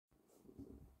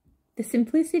the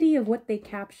simplicity of what they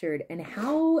captured and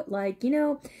how, like, you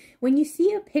know, when you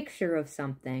see a picture of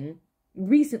something.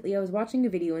 Recently, I was watching a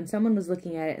video and someone was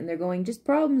looking at it and they're going, just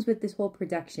problems with this whole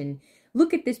production.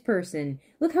 Look at this person.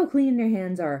 Look how clean their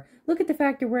hands are. Look at the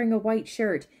fact they're wearing a white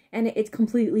shirt and it's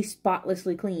completely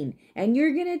spotlessly clean. And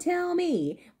you're gonna tell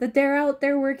me that they're out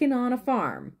there working on a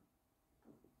farm.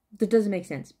 That doesn't make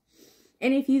sense.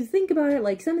 And if you think about it,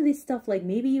 like some of this stuff, like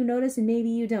maybe you notice and maybe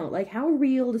you don't. Like how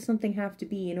real does something have to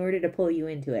be in order to pull you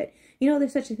into it? You know,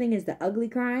 there's such a thing as the ugly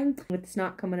crying with the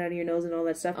snot coming out of your nose and all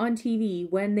that stuff on TV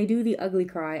when they do the ugly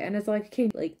cry. And it's like,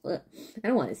 okay, like, ugh, I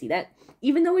don't want to see that.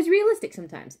 Even though it's realistic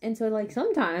sometimes. And so like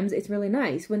sometimes it's really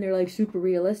nice when they're like super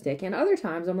realistic. And other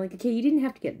times I'm like, okay, you didn't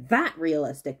have to get that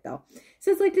realistic though.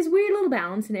 So it's like this weird little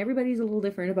balance and everybody's a little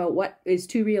different about what is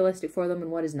too realistic for them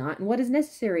and what is not. And what is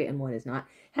necessary and what is not.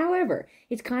 However,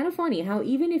 it's kind of funny how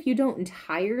even if you don't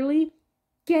entirely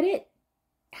get it,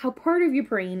 how part of your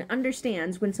brain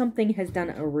understands when something has done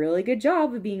a really good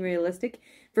job of being realistic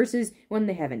versus when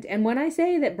they haven't. And when I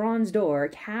say that Bronze Door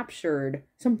captured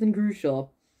something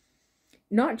crucial,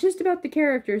 not just about the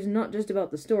characters and not just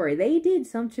about the story, they did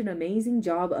such an amazing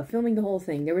job of filming the whole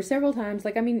thing. There were several times,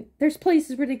 like, I mean, there's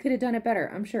places where they could have done it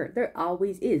better, I'm sure. There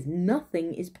always is.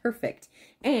 Nothing is perfect.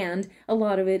 And a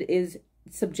lot of it is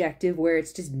subjective, where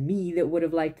it's just me that would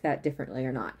have liked that differently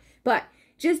or not. But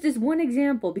just as one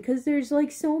example, because there's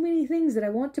like so many things that I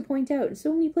want to point out and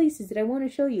so many places that I want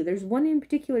to show you. There's one in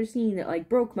particular scene that like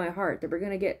broke my heart that we're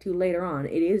going to get to later on.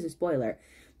 It is a spoiler.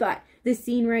 But this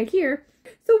scene right here,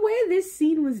 the way this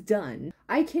scene was done,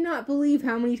 I cannot believe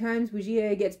how many times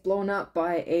Wujiye gets blown up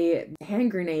by a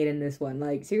hand grenade in this one.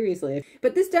 Like, seriously.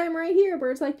 But this time right here,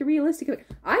 where it's like the realistic of it,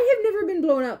 I have never been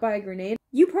blown up by a grenade.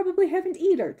 You probably haven't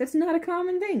either. That's not a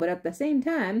common thing. But at the same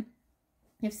time,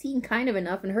 I've seen kind of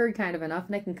enough and heard kind of enough,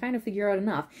 and I can kind of figure out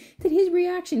enough that his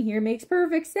reaction here makes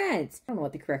perfect sense. I don't know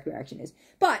what the correct reaction is,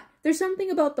 but there's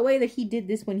something about the way that he did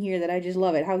this one here that I just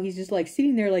love it. How he's just like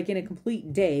sitting there like in a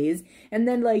complete daze, and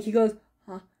then like he goes,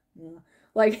 huh, yeah.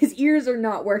 Like his ears are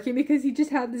not working because he just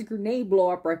had this grenade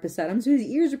blow up right beside him, so his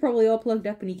ears are probably all plugged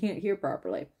up and he can't hear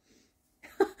properly.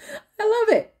 I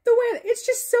love it. The way it's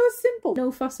just so simple.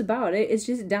 No fuss about it. It's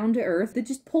just down to earth. It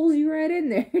just pulls you right in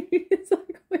there. It's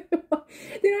like, wait, what?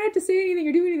 They don't have to say anything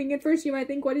or do anything. At first you might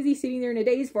think, what is he sitting there in a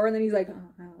daze for? And then he's like,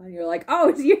 oh, and you're like,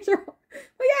 oh, his ears are, well,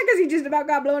 yeah, because he just about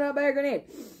got blown up by a grenade.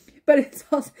 But it's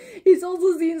also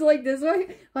scenes like this,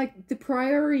 like the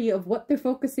priority of what they're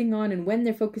focusing on and when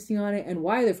they're focusing on it and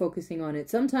why they're focusing on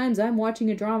it. Sometimes I'm watching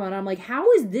a drama and I'm like, how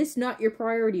is this not your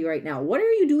priority right now? What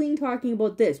are you doing talking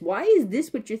about this? Why is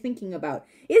this what you're thinking about?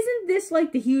 Isn't this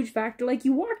like the huge factor? Like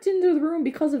you walked into the room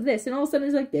because of this and all of a sudden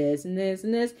it's like this and this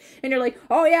and this. And you're like,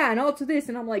 oh yeah, and also this.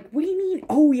 And I'm like, what do you mean?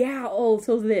 Oh yeah,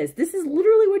 also this. This is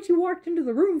literally what you walked into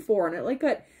the room for. And it like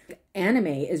got... Anime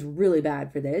is really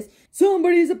bad for this.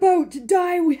 Somebody's about to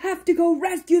die, we have to go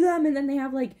rescue them, and then they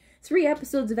have like 3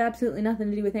 episodes of absolutely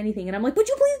nothing to do with anything, and I'm like, would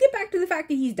you please get back to the fact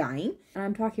that he's dying? And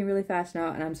I'm talking really fast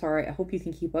now, and I'm sorry, I hope you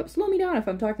can keep up. Slow me down if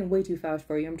I'm talking way too fast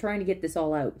for you. I'm trying to get this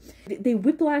all out. They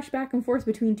whiplash back and forth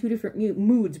between 2 different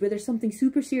moods, where there's something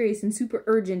super serious and super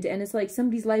urgent, and it's like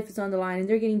somebody's life is on the line, and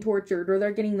they're getting tortured, or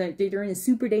they're getting like, they're in a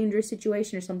super dangerous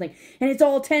situation or something, and it's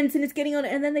all tense, and it's getting on,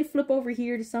 and then they flip over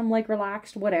here to some like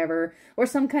relaxed whatever, or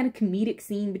some kind of comedic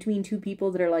scene between 2 people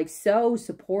that are like so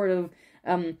supportive,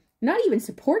 not even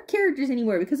support characters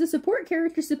anymore, because the support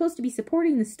character is supposed to be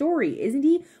supporting the story, isn't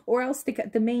he? Or else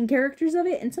the main characters of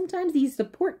it. And sometimes these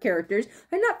support characters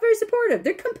are not very supportive.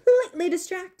 They're completely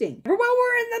distracting. While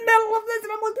we're in the middle of this,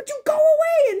 and I'm like, would you go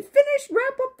away and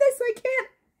wrap up this? I can't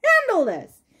handle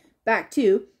this. Back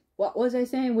to, what was I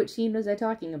saying? Which scene was I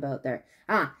talking about there?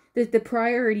 The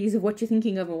priorities of what you're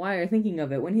thinking of and why you're thinking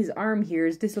of it. When his arm here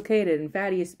is dislocated and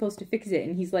Fatty is supposed to fix it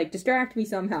and he's like, distract me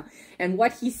somehow. And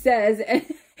what he says,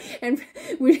 and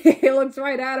he looks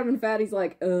right at him and Fatty's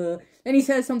like, and he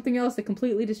says something else that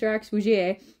completely distracts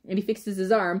Wujiye, and he fixes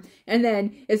his arm, and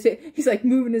then he's like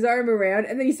moving his arm around,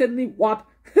 and then he suddenly,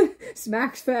 whop,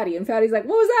 smacks Fatty, and Fatty's like,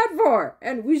 what was that for?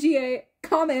 And Wujiye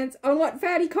comments on what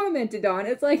Fatty commented on.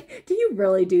 It's like, do you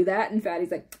really do that? And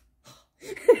Fatty's like,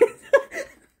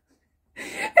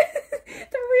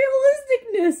 the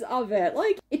realisticness of it,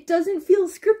 like, it doesn't feel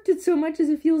scripted so much as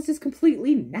it feels just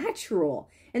completely natural.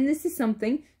 And this is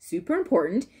something super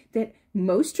important that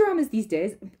most dramas these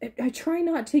days, I try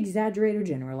not to exaggerate or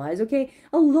generalize, okay?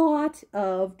 A lot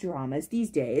of dramas these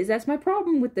days, that's my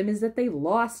problem with them, is that they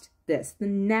lost this, the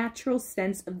natural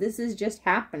sense of this is just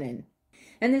happening.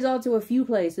 And there's also a few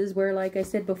places where, like I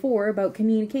said before, about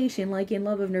communication, like in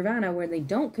Love of Nirvana, where they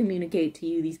don't communicate to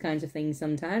you these kinds of things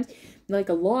sometimes. Like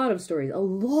a lot of stories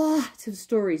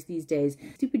these days.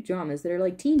 Stupid dramas that are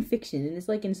like teen fiction, and it's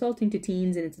like insulting to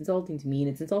teens, and it's insulting to me,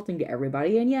 and it's insulting to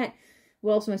everybody, and yet,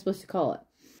 what else am I supposed to call it?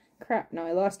 Crap, now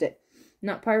I lost it.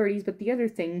 Not priorities, but the other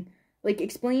thing, like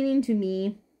explaining to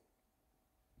me...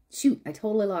 Shoot, I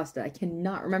totally lost it. I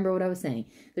cannot remember what I was saying.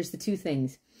 There's the two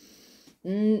things.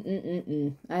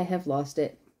 I have lost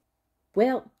it.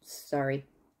 Well, sorry.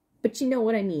 But you know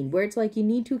what I mean, where it's like, you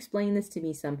need to explain this to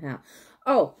me somehow.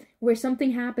 Oh, where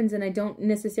something happens and I don't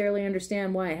necessarily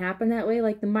understand why it happened that way,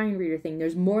 like the mind reader thing.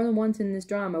 There's more than once in this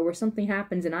drama where something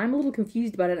happens and I'm a little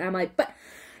confused about it, and I'm like,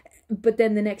 but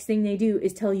then the next thing they do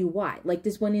is tell you why. Like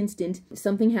this one instant,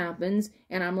 something happens,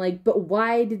 and I'm like, but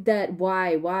why did that,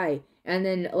 why? And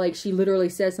then, like, she literally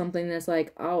says something that's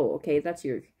like, oh, okay, that's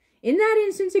your... In that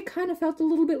instance, it kind of felt a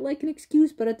little bit like an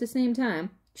excuse, but at the same time,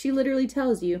 she literally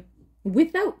tells you,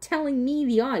 without telling me,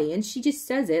 the audience, she just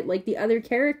says it, like the other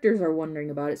characters are wondering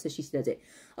about it, so she says it.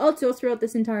 Also, throughout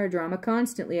this entire drama,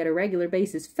 constantly, at a regular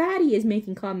basis, Fatty is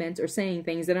making comments or saying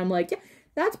things that I'm like, yeah,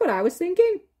 that's what I was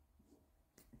thinking.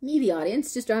 Me, the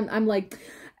audience, just, I'm like...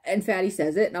 And Fatty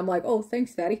says it, and I'm like, oh,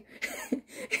 thanks, Fatty.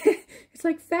 It's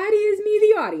like, Fatty is me,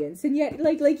 the audience. And yet,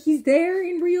 like he's there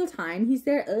in real time. He's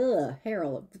there,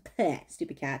 Harold,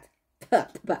 stupid cat.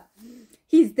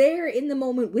 He's there in the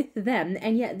moment with them,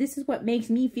 and yet this is what makes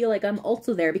me feel like I'm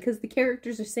also there, because the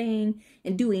characters are saying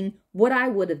and doing what I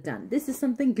would have done. This is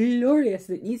something glorious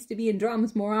that needs to be in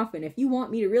dramas more often. If you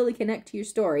want me to really connect to your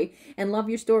story and love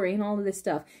your story and all of this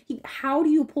stuff, how do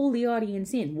you pull the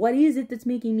audience in? What is it that's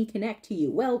making me connect to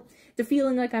you? Well, the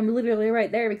feeling like I'm literally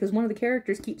right there because one of the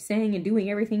characters keeps saying and doing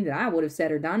everything that I would have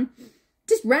said or done.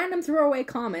 Just random throwaway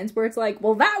comments where it's like,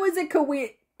 well, that was a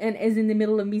coincidence. And as in the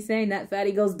middle of me saying that,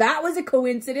 Fatty goes, that was a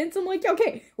coincidence. I'm like,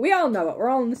 okay, we all know it. We're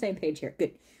all on the same page here.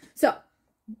 Good. So,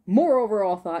 more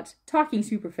overall thoughts. Talking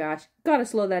super fast. Gotta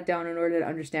slow that down in order to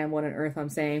understand what on earth I'm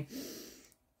saying.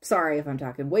 Sorry if I'm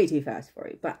talking way too fast for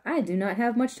you, but I do not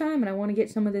have much time and I want to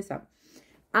get some of this up.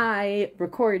 I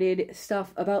recorded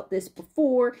stuff about this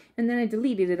before, and then I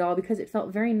deleted it all because it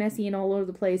felt very messy and all over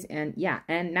the place, and yeah,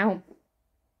 and now...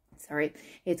 Sorry,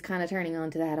 it's kind of turning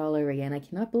on to that all over again. I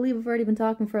cannot believe I've already been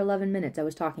talking for 11 minutes. I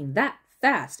was talking that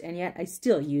fast, and yet I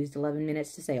still used 11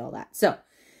 minutes to say all that. So,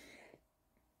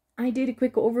 I did a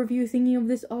quick overview thingy of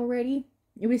this already.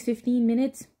 It was 15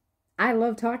 minutes. I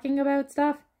love talking about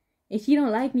stuff. If you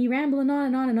don't like me rambling on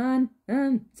and on and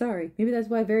on, sorry. Maybe that's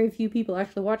why very few people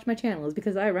actually watch my channel, is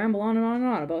because I ramble on and on and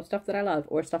on about stuff that I love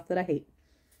or stuff that I hate.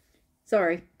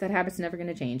 Sorry, that habit's never going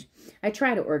to change. I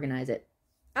try to organize it.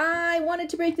 I wanted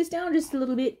to break this down just a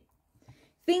little bit.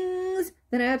 Things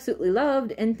that I absolutely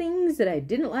loved and things that I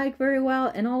didn't like very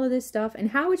well and all of this stuff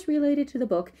and how it's related to the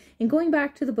book. And going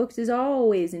back to the books is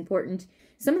always important.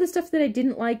 Some of the stuff that I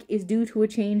didn't like is due to a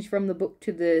change from the book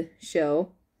to the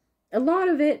show. A lot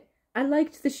of it, I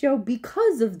liked the show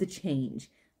because of the change.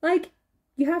 Like,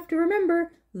 you have to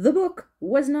remember, the book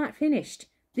was not finished.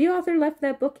 The author left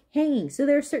that book hanging, so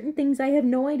there are certain things I have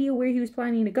no idea where he was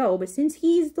planning to go, but since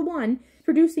he's the one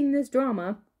producing this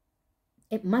drama,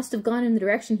 it must have gone in the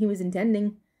direction he was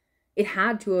intending. It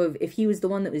had to have, if he was the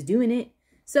one that was doing it.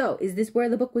 So, is this where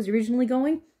the book was originally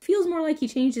going? Feels more like he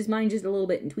changed his mind just a little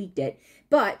bit and tweaked it,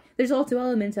 but there's also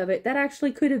elements of it that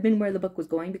actually could have been where the book was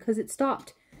going because it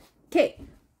stopped. Okay.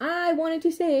 I wanted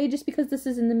to say, just because this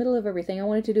is in the middle of everything, I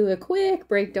wanted to do a quick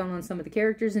breakdown on some of the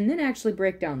characters and then actually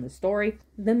break down the story.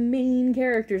 The main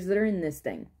characters that are in this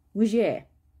thing. Wujier.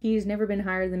 He's never been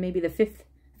higher than maybe the 5th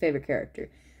favorite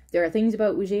character. There are things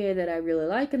about Wujier that I really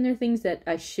like, and there are things that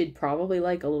I should probably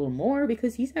like a little more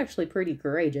because he's actually pretty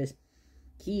courageous.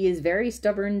 He is very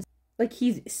stubborn. Like,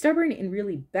 he's stubborn in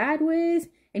really bad ways,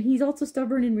 and he's also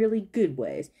stubborn in really good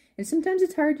ways. And sometimes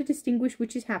it's hard to distinguish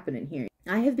which is happening here.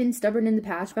 I have been stubborn in the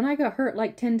past, and I got hurt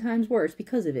like 10 times worse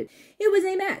because of it. It was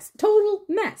a mess. Total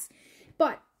mess.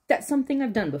 But that's something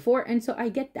I've done before, and so I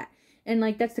get that. And,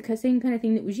 like, that's the same kind of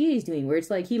thing that Wujier is doing, where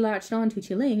it's like he latched on to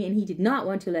Qiling, and he did not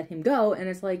want to let him go, and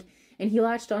it's like, and he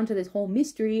latched onto this whole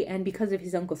mystery, and because of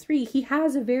his Uncle 3, he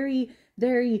has a very,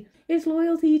 his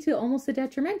loyalty to almost a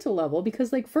detrimental level,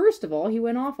 because, like, first of all, he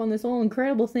went off on this whole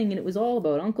incredible thing, and it was all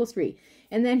about Uncle 3.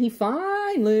 And then he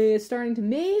finally is starting to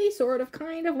maybe sort of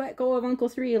kind of let go of Uncle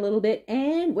 3 a little bit,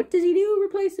 and what does he do?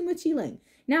 Replace him with Qiling.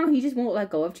 Now he just won't let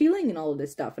go of Qiling and all of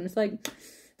this stuff, and it's like,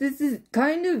 this is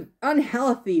kind of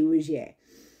unhealthy, Wujier.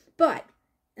 But,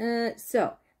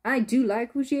 so, I do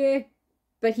like Wujier,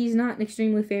 but he's not an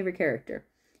extremely favorite character.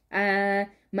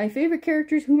 My favorite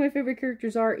characters, who my favorite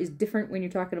characters are, is different when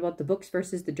you're talking about the books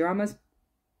versus the dramas.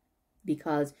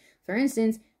 Because, for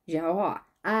instance, Xiaohua.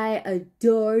 I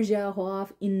adore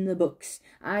Xiaohua in the books.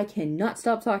 I cannot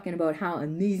stop talking about how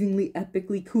amazingly,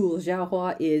 epically cool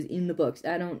Xiaohua is in the books.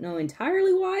 I don't know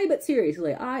entirely why, but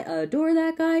seriously, I adore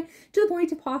that guy to the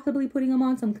point of possibly putting him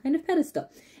on some kind of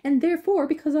pedestal. And therefore,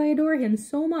 because I adore him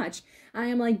so much, I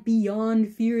am like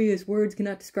beyond furious. Words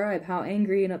cannot describe how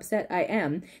angry and upset I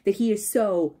am that he is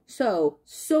so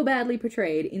badly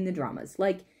portrayed in the dramas.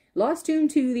 Like, Lost Tomb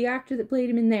 2, the actor that played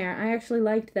him in there, I actually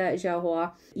liked that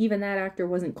Xiaohua. Even that actor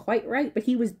wasn't quite right, but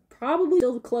he was probably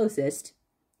still the closest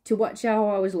to what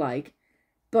Xiaohua was like.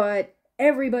 But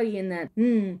everybody in that,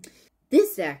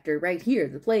 this actor right here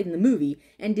that played in the movie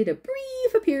and did a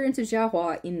brief appearance of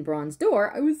Xiaohua in Bronze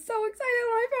Door, I was so excited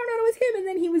when I found out it was him, and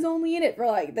then he was only in it for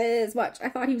like this much. I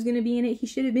thought he was going to be in it. He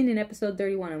should have been in episode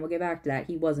 31, and we'll get back to that.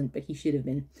 He wasn't, but he should have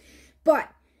been. But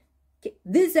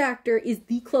this actor is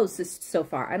the closest so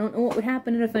far. I don't know what would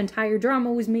happen if an entire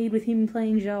drama was made with him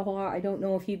playing Xiaohua. I don't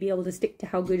know if he'd be able to stick to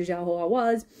how good Xiaohua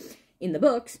was in the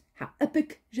books. How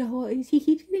epic Xiaohua is. He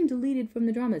keeps getting deleted from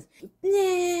the dramas.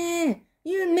 Nah!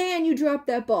 You dropped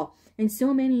that ball. And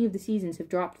so many of the seasons have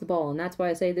dropped the ball, and that's why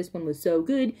I say this one was so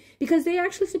good, because they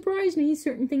actually surprised me,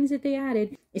 certain things that they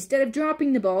added. Instead of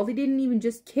dropping the ball, they didn't even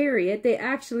just carry it, they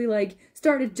actually, like,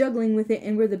 started juggling with it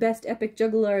and were the best epic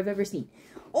juggler I've ever seen.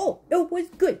 Oh, it was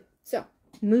good. So,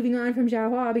 moving on from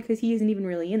Xiaohua, because he isn't even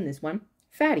really in this one,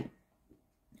 Fatty.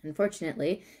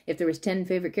 Unfortunately, if there was 10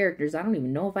 favorite characters, I don't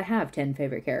even know if I have 10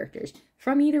 favorite characters.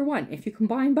 From either one. If you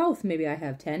combine both, maybe I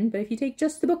have 10, but if you take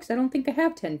just the books, I don't think I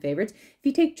have 10 favorites. If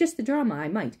you take just the drama, I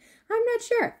might. I'm not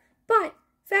sure. But,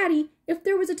 Fatty, if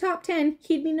there was a top 10,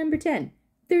 he'd be number 10.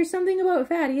 There's something about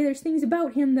Fatty, there's things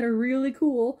about him that are really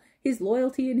cool. His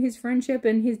loyalty and his friendship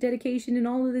and his dedication and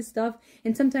all of this stuff.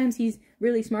 And sometimes he's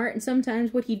really smart, and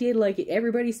sometimes what he did, like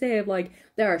everybody said, like,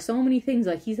 there are so many things,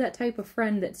 like, he's that type of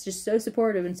friend that's just so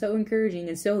supportive and so encouraging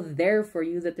and so there for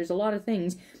you that there's a lot of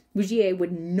things. Vijay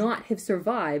would not have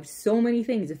survived so many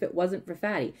things if it wasn't for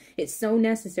Fatty. It's so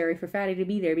necessary for Fatty to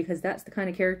be there because that's the kind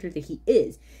of character that he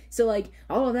is. So, like,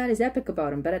 all of that is epic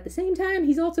about him, but at the same time,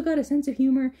 he's also got a sense of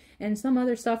humor and some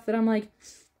other stuff that I'm like,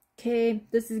 okay,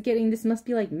 this must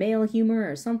be like male humor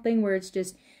or something where it's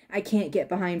just, I can't get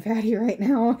behind Fatty right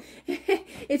now.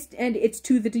 It's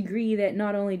to the degree that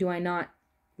not only do I not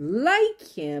like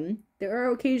him, there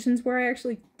are occasions where I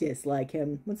actually dislike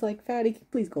him. It's like, Fatty,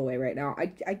 please go away right now.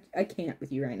 I can't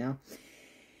with you right now.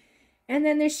 And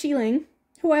then there's Xiling,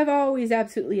 who I've always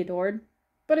absolutely adored.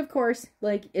 But of course,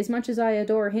 like, as much as I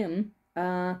adore him,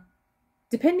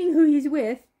 depending who he's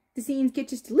with, the scenes get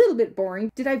just a little bit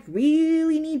boring. Did I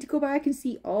really need to go back and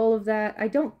see all of that? I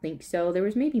don't think so. There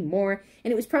was maybe more,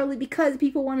 and it was probably because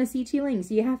people want to see Xiling,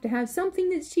 so you have to have something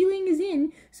that Xiling is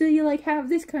in, so you, like, have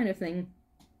this kind of thing.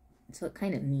 So it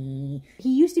kind of me.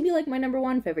 He used to be, like, my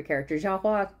 #1 favorite character.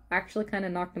 Xiaohua actually kind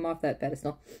of knocked him off that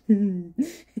pedestal.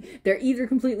 They're either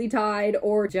completely tied,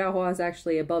 or Xiaohua is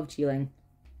actually above Xiling.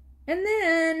 And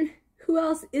then, who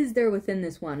else is there within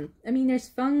this one? I mean, there's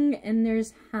Feng and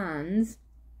there's Hans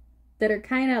that are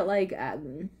kind of like,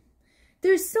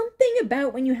 there's something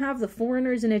about when you have the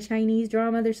foreigners in a Chinese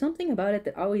drama, there's something about it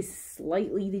that always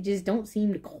slightly, they just don't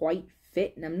seem to quite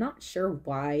fit, and I'm not sure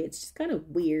why. It's just kind of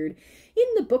weird. In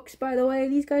the books, by the way,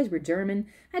 these guys were German.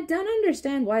 I don't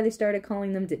understand why they started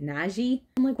calling them Denaji.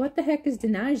 I'm like, what the heck is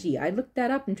Denaji? I looked that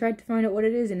up and tried to find out what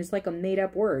it is, and it's like a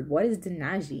made-up word. What is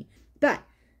Denaji? But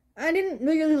I didn't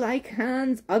really like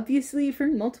Hans, obviously, for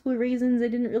multiple reasons. I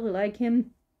didn't really like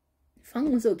him.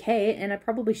 Feng was okay, and I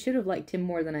probably should have liked him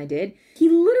more than I did. He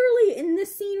literally, in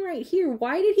this scene right here,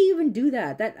 why did he even do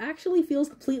that? That actually feels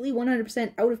completely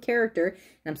 100% out of character,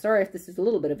 and I'm sorry if this is a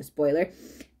little bit of a spoiler,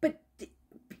 but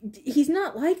he's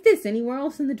not like this anywhere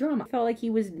else in the drama. I felt like he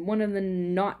was one of the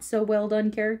not so well done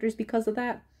characters because of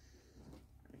that.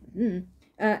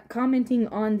 Commenting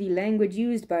on the language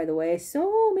used, by the way,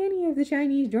 so many of the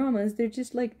Chinese dramas, they're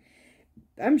just like,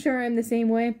 I'm sure I'm the same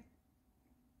way,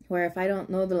 where if I don't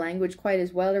know the language quite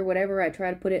as well or whatever, I try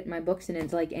to put it in my books, and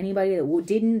it's like anybody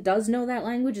that does know that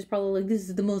language is probably like, this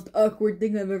is the most awkward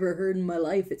thing I've ever heard in my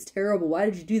life. It's terrible. Why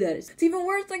did you do that? It's even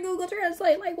worse than Google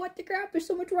Translate. Like, what the crap? There's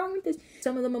so much wrong with this.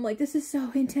 Some of them I'm like, this is so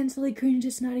intensely cringe,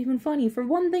 it's not even funny. For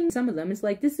one thing, some of them, it's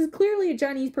like, this is clearly a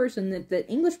Chinese person that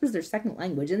English was their second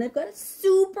language, and they've got a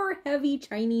super heavy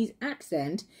Chinese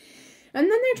accent, and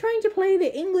then they're trying to play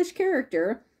the English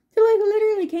character who, like,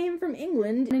 literally came from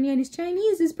England, and yet his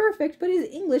Chinese is perfect, but his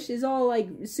English is all, like,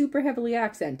 super heavily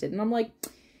accented. And I'm like,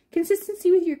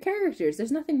 consistency with your characters.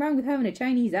 There's nothing wrong with having a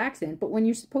Chinese accent, but when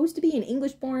you're supposed to be an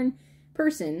English-born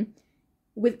person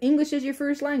with English as your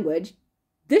first language,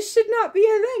 this should not be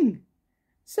a thing.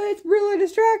 So it's really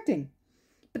distracting.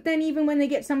 But then even when they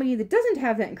get somebody that doesn't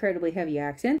have that incredibly heavy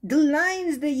accent, the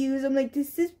lines they use, I'm like,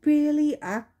 this is really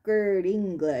awkward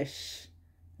English.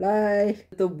 Like,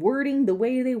 the wording, the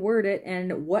way they word it,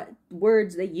 and what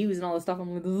words they use and all this stuff,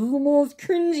 I'm like, this is the most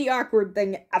cringy, awkward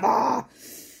thing ever.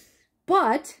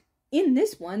 But in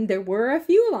this one, there were a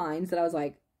few lines that I was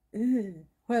like,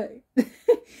 what?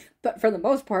 But for the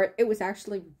most part, it was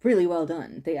actually really well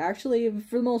done. They actually,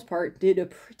 for the most part, did a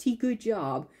pretty good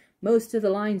job. Most of the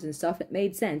lines and stuff, it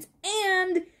made sense.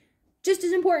 And just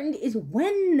as important is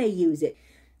when they use it.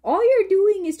 All you're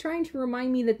doing is trying to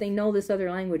remind me that they know this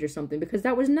other language or something, because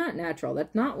that was not natural.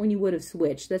 That's not when you would have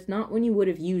switched. That's not when you would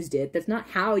have used it. That's not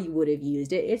how you would have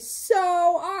used it. It's so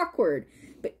awkward.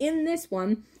 But in this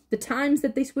one, the times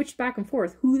that they switched back and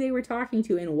forth, who they were talking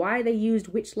to and why they used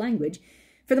which language,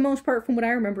 for the most part, from what I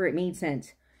remember, it made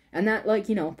sense. And that, like,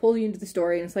 you know, pulls you into the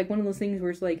story, and it's like one of those things where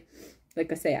it's like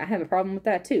I say, I have a problem with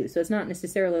that too. So it's not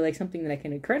necessarily like something that I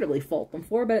can incredibly fault them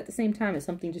for, but at the same time, it's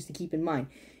something just to keep in mind.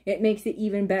 It makes it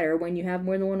even better when you have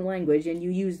more than one language and you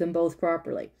use them both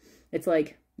properly. It's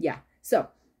like, yeah. So,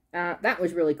 that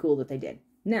was really cool that they did.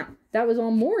 Now, that was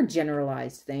all more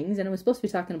generalized things, and I was supposed to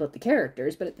be talking about the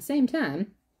characters, but at the same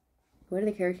time, what are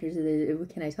the characters that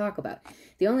can I talk about?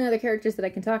 The only other characters that I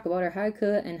can talk about are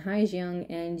Haike and Haijiang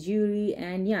and Juri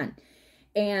and Yan.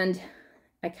 And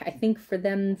I think for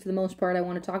them, for the most part, I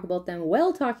want to talk about them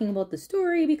while talking about the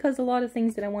story, because a lot of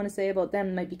things that I want to say about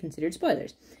them might be considered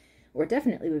spoilers. Or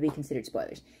definitely would be considered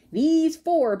spoilers. These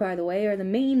four, by the way, are the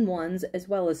main ones, as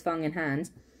well as Feng and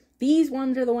Hans. These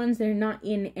ones are the ones that are not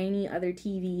in any other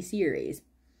TV series.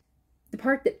 The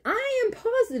part that I am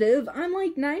positive, I'm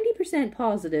like 90%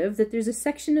 positive, that there's a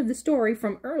section of the story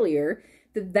from earlier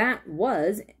that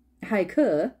was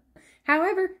Haike.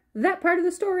 However, that part of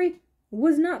the story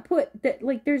was not put, that,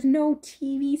 like, there's no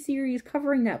TV series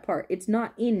covering that part. It's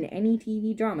not in any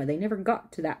TV drama. They never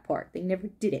got to that part. They never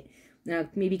did it. Now,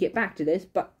 maybe get back to this,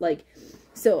 but, like,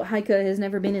 so Haike has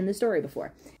never been in the story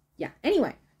before. Yeah,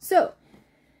 anyway, so,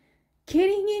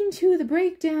 getting into the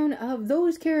breakdown of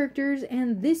those characters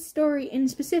and this story in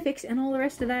specifics and all the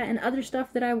rest of that and other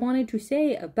stuff that I wanted to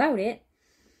say about it,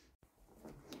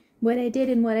 what I did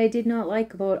and what I did not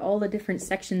like about all the different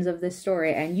sections of this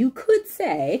story, and you could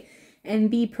say,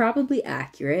 and be probably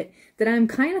accurate, that I'm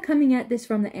kind of coming at this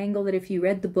from the angle that if you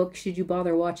read the book, should you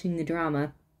bother watching the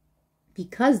drama?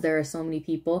 Because there are so many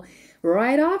people,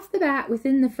 right off the bat,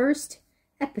 within the first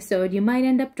episode, you might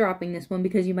end up dropping this one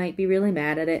because you might be really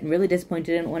mad at it and really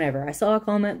disappointed in it, whatever. I saw a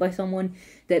comment by someone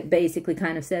that basically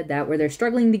kind of said that, where they're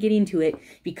struggling to get into it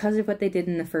because of what they did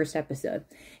in the first episode.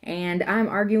 And I'm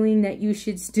arguing that you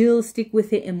should still stick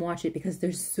with it and watch it, because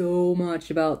there's so much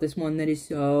about this one that is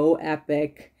so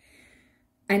epic.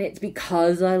 And it's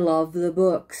because I love the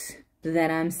books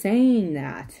that I'm saying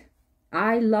that.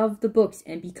 I love the books,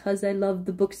 and because I love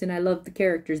the books and I love the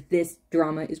characters, this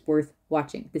drama is worth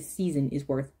watching. This season is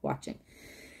worth watching.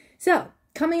 So,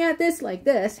 coming at this like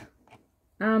this,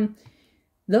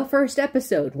 the first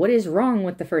episode. What is wrong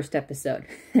with the first episode?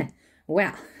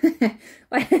 Well,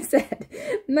 like I said,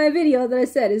 my video that I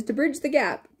said is to bridge the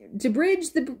gap. To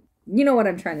bridge the... You know what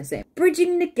I'm trying to say.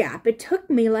 Bridging the gap. It took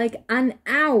me like an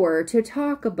hour to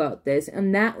talk about this,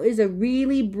 and that was a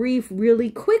really brief,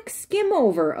 really quick skim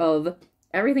over of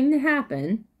everything that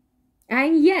happened.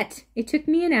 And yet, it took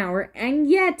me an hour, and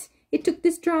yet, it took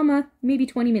this drama maybe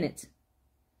 20 minutes.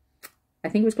 I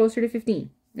think it was closer to 15.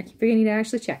 I keep forgetting to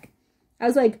actually check. I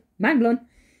was like, mind blown.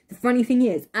 The funny thing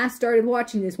is, I started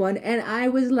watching this one, and I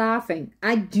was laughing.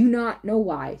 I do not know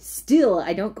why. Still,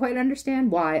 I don't quite understand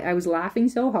why. I was laughing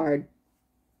so hard.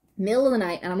 Middle of the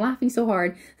night, and I'm laughing so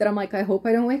hard that I'm like, I hope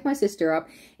I don't wake my sister up.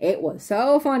 It was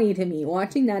so funny to me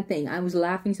watching that thing. I was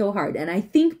laughing so hard. And I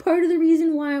think part of the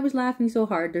reason why I was laughing so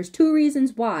hard, there's two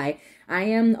reasons why I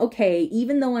am okay,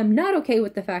 even though I'm not okay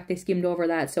with the fact they skimmed over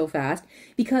that so fast,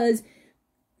 because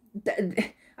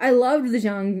I loved the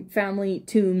Zhang family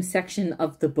tomb section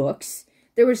of the books.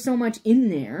 There was so much in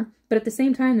there, but at the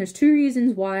same time, there's two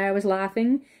reasons why I was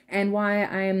laughing, and why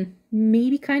I'm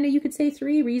maybe kind of, you could say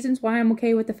 3 reasons why I'm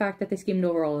okay with the fact that they skimmed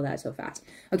over all of that so fast.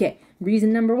 Okay,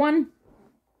 reason number 1,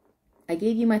 I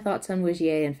gave you my thoughts on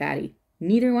Wigier and Fatty.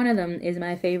 Neither one of them is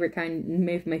my favorite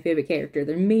my favorite character.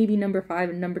 They're maybe number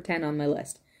 5 and number 10 on my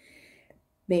list.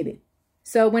 Maybe.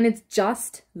 So when it's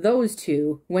just those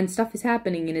two, when stuff is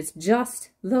happening and it's just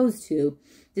those two,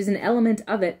 there's an element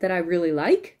of it that I really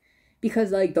like,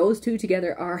 because, like, those two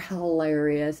together are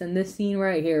hilarious, and this scene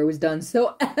right here was done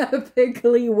so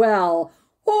epically well.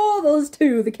 Oh, those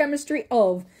two, the chemistry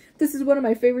of. This is one of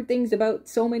my favorite things about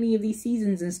so many of these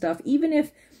seasons and stuff. Even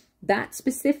if that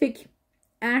specific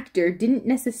actor didn't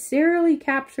necessarily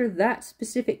capture that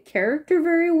specific character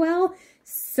very well,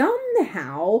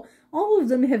 somehow all of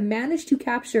them have managed to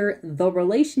capture the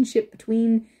relationship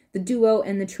between the duo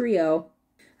and the trio.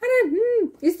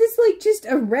 Is this like just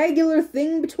a regular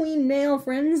thing between male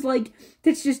friends? Like,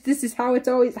 this is how it's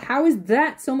always, how is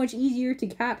that so much easier to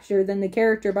capture than the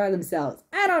character by themselves?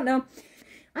 I don't know.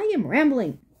 I am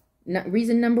rambling.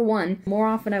 Reason number one, more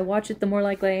often I watch it, the more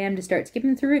likely I am to start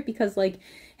skipping through it, because like,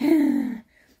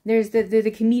 there's the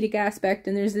comedic aspect,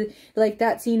 and there's like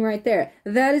that scene right there.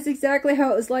 That is exactly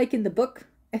how it was like in the book.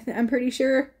 I'm pretty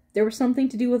sure there was something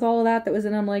to do with all of that was,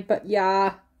 and I'm like, but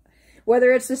yeah,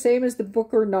 whether it's the same as the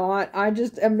book or not, I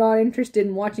just am not interested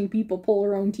in watching people pull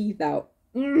their own teeth out.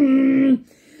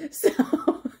 So,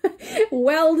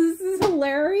 well, this is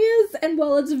hilarious, and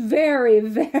well, it's very,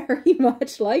 very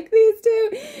much like these two.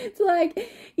 It's like,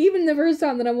 even the first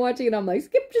time that I'm watching it, I'm like,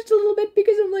 skip just a little bit,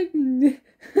 because I'm like,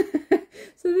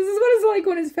 So this is what it's like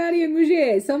when it's Fatty and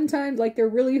Mougier. Sometimes, like, they're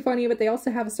really funny, but they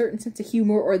also have a certain sense of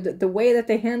humor, or the way that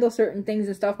they handle certain things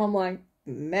and stuff, I'm like,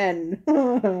 men.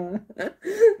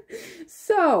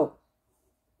 So,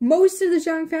 most of the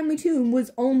Zhang family tomb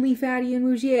was only Fatty and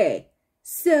Mougier.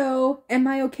 So, am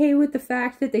I okay with the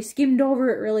fact that they skimmed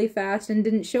over it really fast and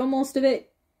didn't show most of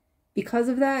it? Because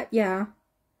of that, yeah.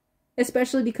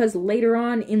 Especially because later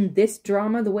on in this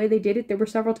drama, the way they did it, there were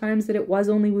several times that it was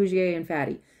only Mougier and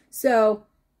Fatty. So,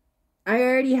 I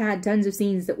already had tons of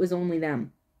scenes that was only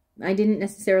them. I didn't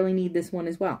necessarily need this one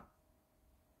as well.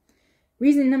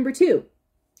 Reason number two,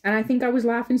 and I think I was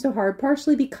laughing so hard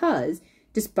partially because,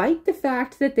 despite the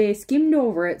fact that they skimmed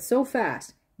over it so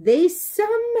fast, they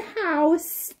somehow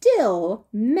still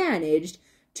managed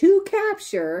to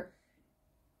capture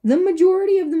the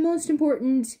majority of the most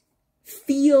important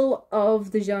feel of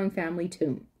the Zhang family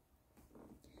tomb.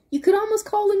 You could almost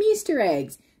call them Easter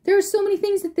eggs. There are so many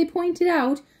things that they pointed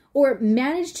out or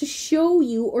managed to show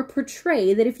you or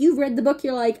portray that if you've read the book,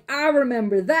 you're like, I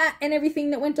remember that and everything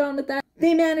that went on with that.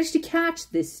 They managed to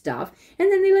catch this stuff,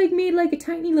 and then they like made like a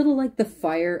tiny little, like, the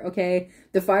fire, okay?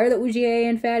 The fire that Mougier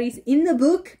and Fatty's in the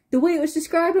book, the way it was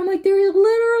described, I'm like, there is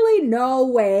literally no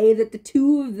way that the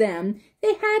two of them,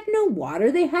 they had no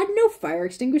water, they had no fire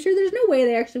extinguisher, there's no way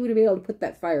they actually would have been able to put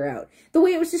that fire out. The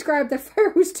way it was described, that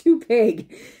fire was too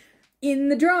big. In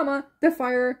the drama, the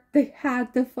fire, they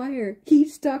had the fire. He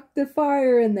stuck the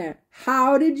fire in there.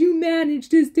 How did you manage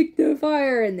to stick the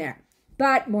fire in there?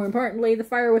 But, more importantly, the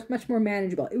fire was much more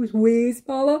manageable. It was way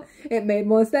smaller. It made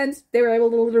more sense. They were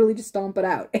able to literally just stomp it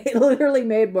out. It literally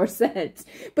made more sense.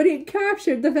 But it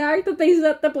captured the fact that they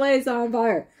set the place on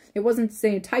fire. It wasn't the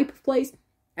same type of place.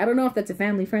 I don't know if that's a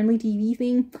family-friendly TV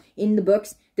thing. In the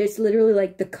books, there's literally,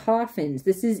 like, the coffins.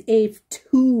 This is a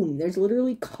tomb. There's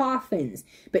literally coffins.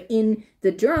 But in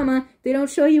the drama, they don't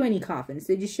show you any coffins.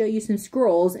 They just show you some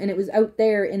scrolls, and it was out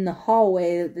there in the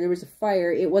hallway that there was a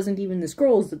fire. It wasn't even the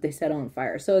scrolls that they set on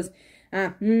fire. So it's,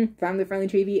 family-friendly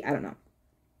TV? I don't know.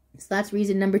 So that's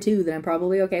reason number two that I'm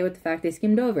probably okay with the fact they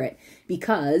skimmed over it.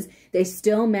 Because they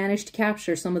still managed to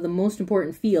capture some of the most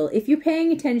important feel. If you're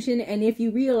paying attention and if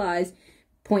you realize...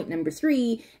 Point number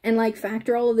three, and like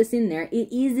factor all of this in there,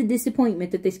 it is a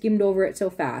disappointment that they skimmed over it so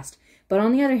fast. But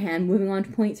on the other hand, moving on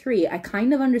to point three, I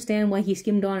kind of understand why he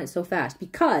skimmed on it so fast,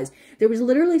 because there was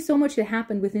literally so much that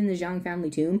happened within the Zhang family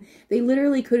tomb. They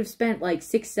literally could have spent like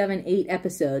 6, 7, 8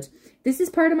 episodes. This is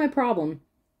part of my problem.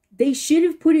 They should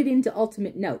have put it into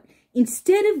Ultimate Note.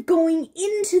 Instead of going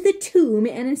into the tomb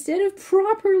and instead of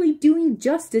properly doing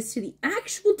justice to the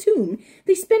actual tomb,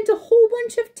 they spent a whole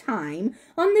bunch of time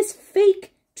on this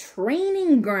fake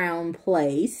training ground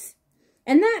place.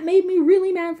 And that made me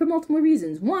really mad for multiple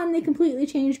reasons. One, they completely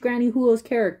changed Granny Huo's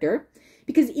character.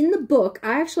 Because in the book,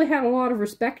 I actually had a lot of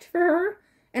respect for her.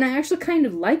 And I actually kind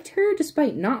of liked her,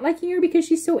 despite not liking her, because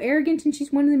she's so arrogant and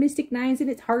she's one of the Mystic Nines, and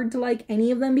it's hard to like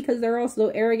any of them because they're all so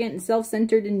arrogant and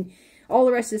self-centered and all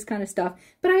the rest of this kind of stuff.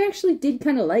 But I actually did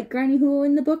kind of like Granny Huo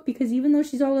in the book, because even though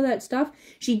she's all of that stuff,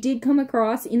 she did come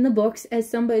across in the books as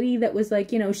somebody that was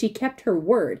like, you know, she kept her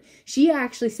word. She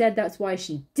actually said that's why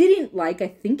she didn't like, I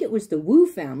think it was the Wu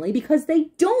family, because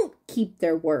they don't keep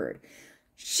their word.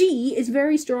 She is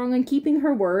very strong on keeping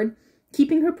her word,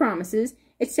 keeping her promises,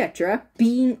 etc.,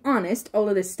 being honest, all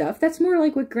of this stuff. That's more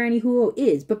like what Granny Huo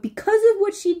is. But because of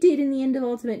what she did in the end of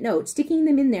Ultimate Note, sticking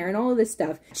them in there and all of this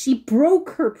stuff, she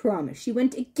broke her promise. She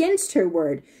went against her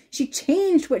word. She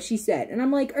changed what she said. And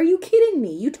I'm like, are you kidding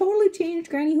me? You totally changed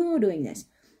Granny Huo doing this.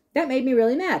 That made me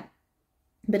really mad.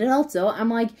 But it also, I'm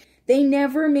like, They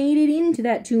never made it into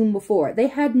that tomb before. They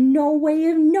had no way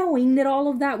of knowing that all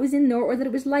of that was in there or that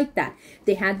it was like that.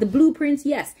 They had the blueprints,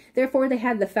 yes. Therefore, they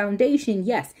had the foundation,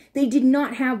 yes. They did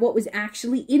not have what was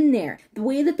actually in there. The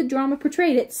way that the drama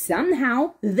portrayed it,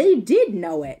 somehow, they did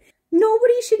know it.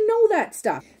 Nobody should know that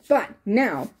stuff. But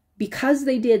now, because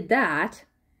they did that,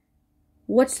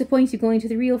 what's the point of going to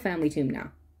the real family tomb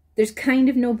now? There's kind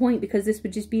of no point because this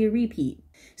would just be a repeat.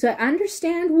 So I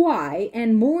understand why,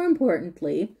 and more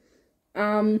importantly,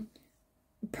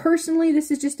 personally,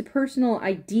 this is just a personal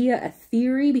idea, a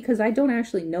theory, because I don't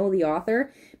actually know the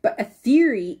author, but a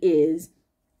theory is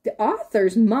the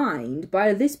author's mind,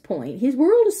 by this point, his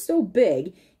world is so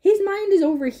big, his mind is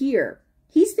over here.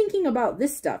 He's thinking about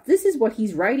this stuff. This is what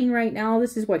he's writing right now.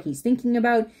 This is what he's thinking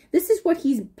about. This is what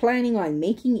he's planning on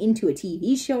making into a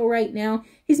TV show right now.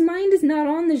 His mind is not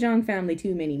on the Zhang family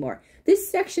tomb anymore.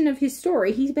 This section of his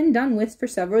story he's been done with for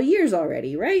several years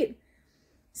already, right?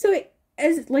 So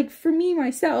for me,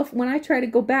 myself, when I try to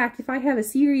go back, if I have a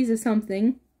series of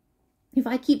something, if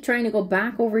I keep trying to go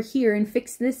back over here and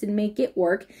fix this and make it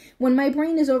work, when my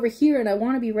brain is over here and I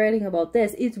want to be writing about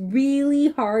this, it's really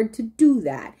hard to do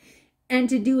that. And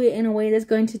to do it in a way that's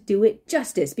going to do it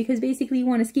justice. Because basically you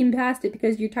want to skim past it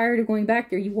because you're tired of going back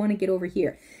there. You want to get over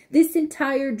here. This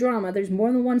entire drama, there's more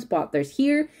than one spot. There's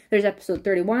here, there's episode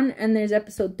 31, and there's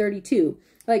episode 32.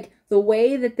 Like, the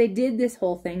way that they did this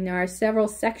whole thing, there are several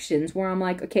sections where I'm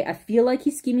like, okay, I feel like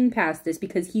he's skimming past this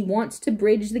because he wants to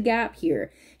bridge the gap here.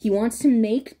 He wants to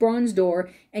make Bronze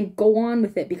Door and go on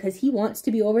with it because he wants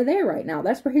to be over there right now.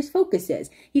 That's where his focus is.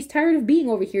 He's tired of being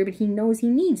over here, but he knows he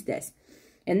needs this.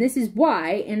 And this is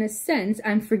why, in a sense,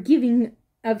 I'm forgiving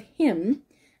of him,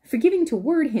 forgiving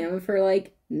toward him for,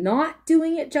 like, not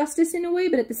doing it justice in a way,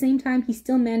 but at the same time, he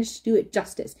still managed to do it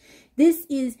justice. This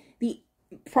is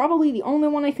probably the only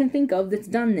one I can think of that's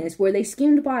done this, where they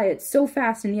skimmed by it so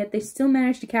fast, and yet they still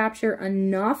managed to capture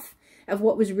enough of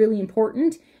what was really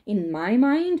important. In my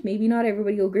mind, maybe not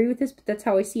everybody will agree with this, but that's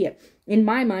how I see it. In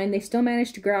my mind, they still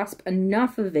managed to grasp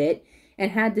enough of it, and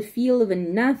had the feel of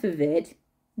enough of it,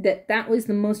 that was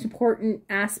the most important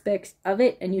aspects of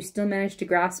it, and you still managed to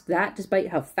grasp that despite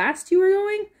how fast you were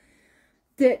going,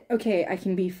 that, okay, I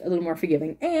can be a little more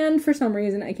forgiving. And for some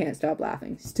reason, I can't stop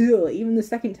laughing. Still, even the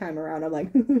second time around, I'm like,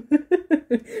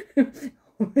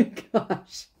 oh my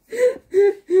gosh.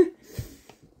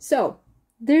 So,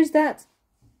 there's that.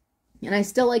 And I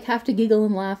still, like, have to giggle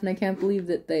and laugh, and I can't believe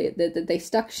that they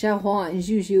stuck Xiaohua and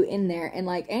Juju in there. And,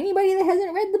 like, anybody that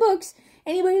hasn't read the books,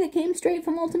 anybody that came straight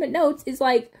from Ultimate Notes is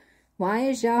like, why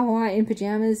is Xiaohua in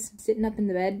pajamas sitting up in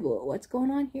the bed? What's going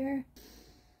on here?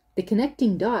 The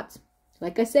connecting dots.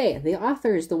 Like I say, the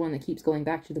author is the one that keeps going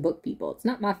back to the book, people. It's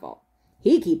not my fault.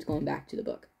 He keeps going back to the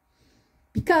book.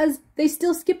 Because they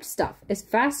still skipped stuff. As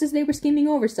fast as they were skimming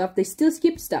over stuff, they still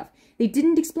skipped stuff. They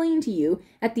didn't explain to you,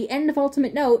 at the end of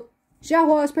Ultimate Note,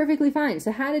 Xiaohua is perfectly fine.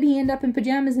 So how did he end up in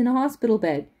pajamas in a hospital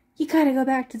bed? You gotta go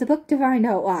back to the book to find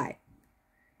out why.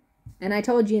 And I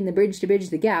told you in the Bridge to Bridge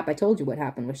the Gap, I told you what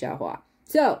happened with Xiaohua.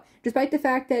 So, despite the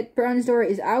fact that Bronze Door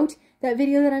is out, that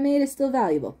video that I made is still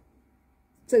valuable.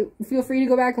 So, feel free to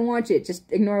go back and watch it.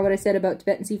 Just ignore what I said about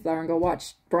Tibetan Seaflower and go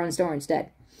watch Bronze Door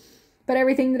instead. But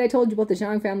everything that I told you about the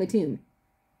Zhang family tomb,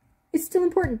 it's still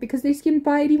important because they skimmed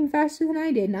by it even faster than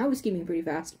I did, and I was skimming pretty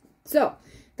fast. So,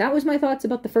 that was my thoughts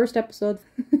about the first episode.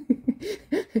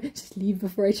 Just leave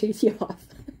before I chase you off.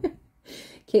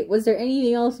 Okay, was there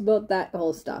anything else about that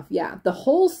whole stuff? Yeah, the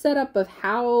whole setup of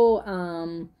how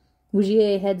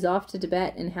Wujie heads off to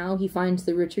Tibet and how he finds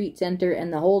the retreat center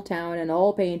and the whole town and the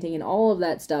whole painting and all of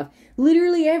that stuff.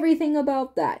 Literally everything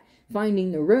about that.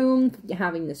 Finding the room,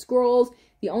 having the scrolls.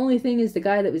 The only thing is the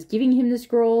guy that was giving him the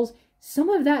scrolls. Some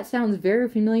of that sounds very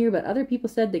familiar, but other people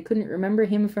said they couldn't remember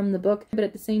him from the book. But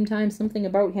at the same time, something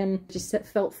about him just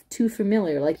felt too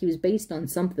familiar, like he was based on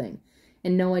something.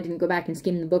 And no, I didn't go back and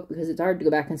skim the book because it's hard to go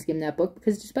back and skim that book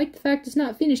because despite the fact it's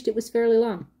not finished, it was fairly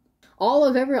long. All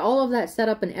of that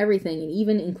setup and everything, and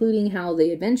even including how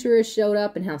the adventurers showed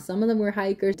up and how some of them were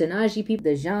hikers, Danaji people,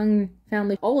 the Zhang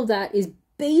family, all of that is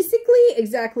basically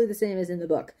exactly the same as in the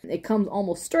book. It comes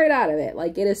almost straight out of it.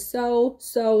 Like, it is so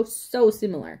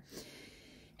similar.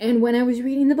 And when I was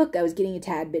reading the book, I was getting a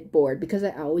tad bit bored because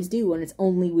I always do when it's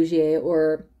only Wujie,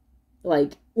 or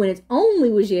like when it's only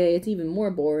Wujie, it's even more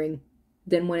boring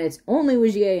than when it's only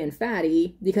Wujie and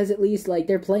Fatty, because at least like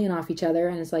they're playing off each other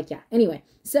and it's like, yeah. Anyway,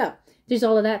 so there's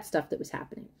all of that stuff that was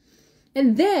happening.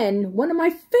 And then one of my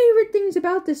favorite things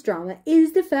about this drama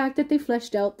is the fact that they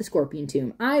fleshed out the Scorpion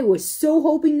Tomb. I was so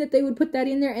hoping that they would put that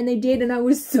in there, and they did, and I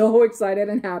was so excited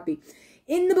and happy.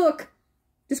 In the book,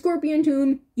 the Scorpion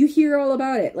Tomb, you hear all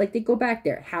about it. Like, they go back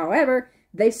there. However,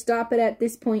 They stop it at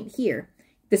this point here.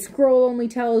 The scroll only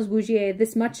tells Wujier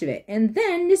this much of it. And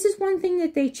then, this is one thing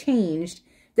that they changed,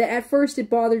 that at first it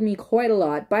bothered me quite a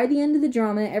lot. By the end of the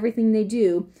drama, everything they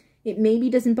do, it maybe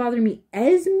doesn't bother me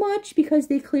as much because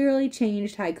they clearly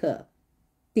changed Haike.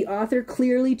 The author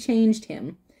clearly changed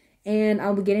him. And I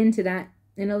will get into that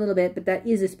in a little bit, but that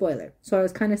is a spoiler. So I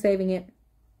was kind of saving it.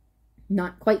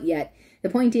 Not quite yet. The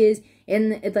point is,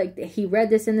 he read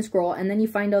this in the scroll, and then you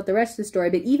find out the rest of the story.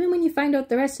 But even when you find out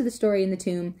the rest of the story in the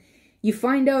tomb, you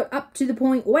find out up to the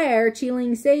point where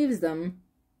Qiling saves them,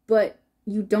 but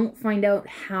you don't find out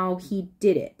how he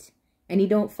did it. And you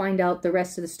don't find out the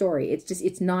rest of the story.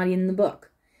 It's not in the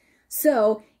book.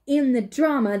 So, in the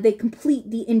drama, they complete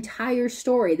the entire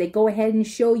story. They go ahead and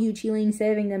show you Qiling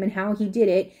saving them and how he did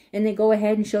it, and they go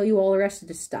ahead and show you all the rest of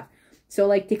the stuff. So,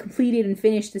 like, they completed and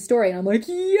finished the story, and I'm like,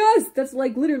 yes! That's,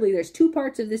 like, literally, there's 2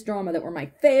 parts of this drama that were my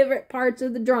favorite parts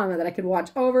of the drama that I could watch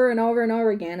over and over and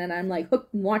over again, and I'm, like,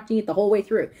 hooked and watching it the whole way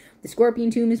through. The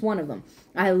Scorpion Tomb is one of them.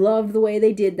 I love the way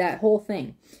they did that whole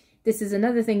thing. This is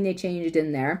another thing they changed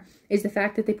in there, is the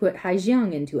fact that they put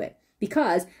Haijiang into it.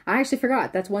 Because, I actually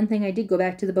forgot, that's one thing I did go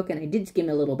back to the book and I did skim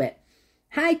a little bit.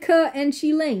 Haike and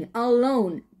Qiling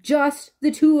alone, just the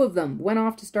 2 of them, went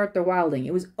off to start their wilding.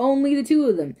 It was only the 2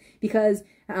 of them. Because,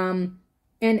 and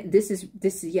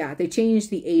they changed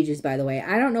the ages, by the way.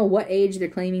 I don't know what age they're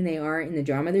claiming they are in the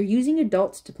drama. They're using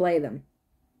adults to play them.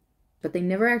 But they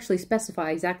never actually specify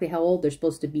exactly how old they're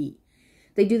supposed to be.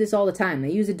 They do this all the time.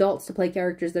 They use adults to play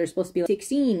characters that are supposed to be like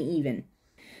 16 even.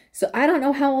 So I don't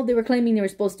know how old they were claiming they were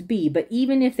supposed to be, but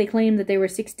even if they claimed that they were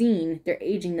 16, they're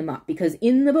aging them up. Because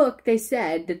in the book, they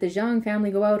said that the Zhang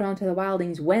family go out onto the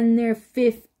wildings when they're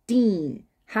 15.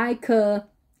 Haike,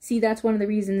 see, that's one of the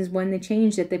reasons when they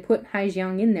changed it, they put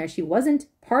Haijiang in there. She wasn't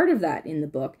part of that in the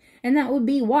book, and that would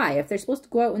be why. If they're supposed to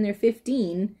go out when they're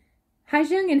 15,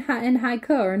 Haijiang and Haike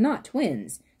are not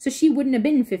twins. So she wouldn't have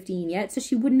been 15 yet, so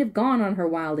she wouldn't have gone on her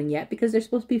wilding yet, because they're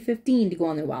supposed to be 15 to go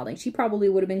on their wilding. She probably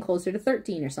would have been closer to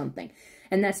 13 or something.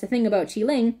 And that's the thing about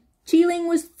Qiling. Qiling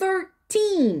was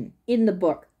 13 in the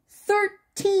book.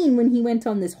 13 when he went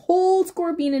on this whole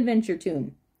Scorpion Adventure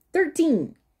Tomb.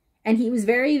 13. And he was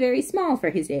very, very small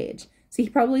for his age. So he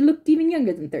probably looked even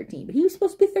younger than 13. But he was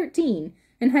supposed to be 13.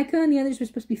 And Haike and the others were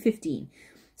supposed to be 15.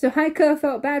 So Haike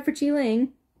felt bad for Qiling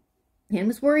and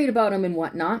was worried about him and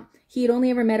whatnot. He had only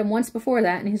ever met him once before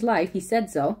that in his life. He said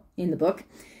so in the book.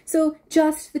 So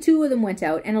just the 2 of them went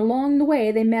out, and along the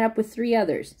way they met up with 3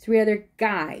 others. 3 other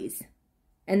guys.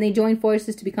 And they joined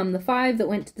forces to become the 5 that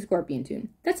went to the Scorpion Tomb.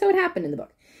 That's how it happened in the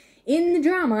book. In the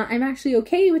drama, I'm actually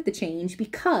okay with the change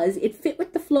because it fit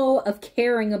with the flow of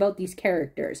caring about these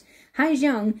characters.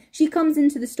 Haijiang, she comes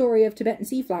into the story of Tibetan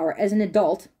Seaflower as an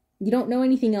adult. You don't know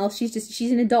anything else.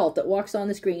 She's an adult that walks on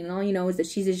the screen, and all you know is that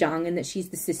she's a Zhang and that she's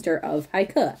the sister of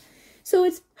Haike. So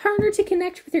it's harder to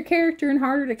connect with her character and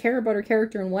harder to care about her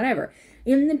character and whatever.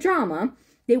 In the drama,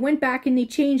 they went back and they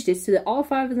changed it so that all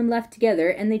 5 of them left together,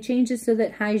 and they changed it so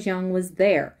that Haijiang was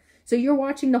there. So you're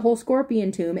watching the whole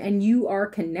Scorpion Tomb, and you are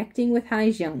connecting with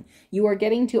Haijiang. You are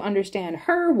getting to understand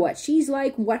her, what she's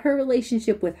like, what her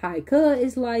relationship with Haike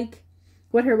is like,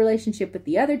 what her relationship with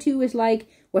the other 2 is like,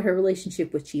 what her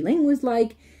relationship with Qiling was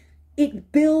like.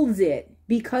 It builds it.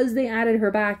 Because they added her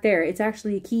back there, it's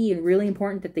actually key and really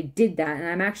important that they did that, and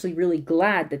I'm actually really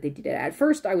glad that they did it. At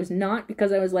first, I was not,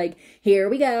 because I was like, here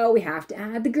we go, we have to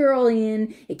add the girl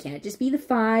in, it can't just be the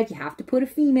 5, you have to put a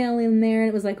female in there, and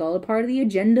it was like all a part of the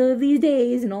agenda of these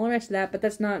days, and all the rest of that, but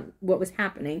that's not what was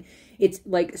happening. It's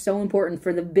like so important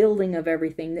for the building of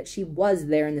everything that she was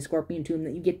there in the Scorpion Tomb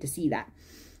that you get to see that.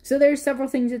 So there's several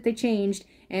things that they changed,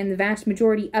 and the vast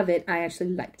majority of it I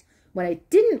actually liked. What I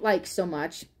didn't like so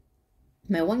much,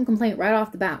 my one complaint right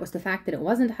off the bat, was the fact that it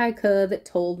wasn't Haike that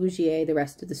told Wujier the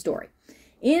rest of the story.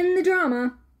 In the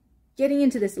drama, getting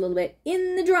into this a little bit,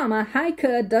 in the drama,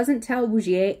 Haike doesn't tell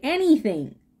Wujier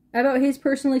anything about his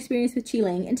personal experience with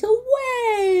Qiling until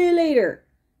way later.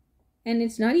 And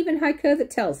it's not even Haike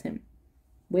that tells him.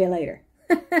 Way later.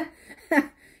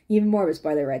 Even more of a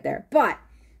spoiler right there. But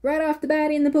right off the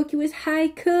bat in the book, it was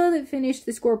Haike that finished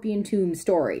the Scorpion Tomb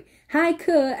story. Haike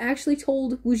actually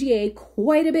told Wujier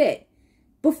quite a bit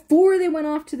before they went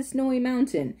off to the Snowy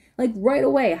Mountain. Like, right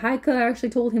away, Haike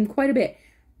actually told him quite a bit.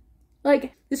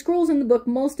 Like, the scrolls in the book,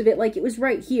 most of it, like, it was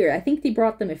right here. I think they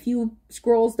brought them a few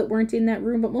scrolls that weren't in that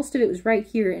room, but most of it was right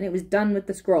here, and it was done with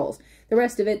the scrolls. The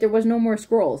rest of it, there was no more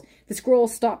scrolls. The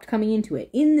scrolls stopped coming into it.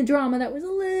 In the drama, that was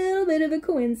a little bit of a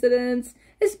coincidence,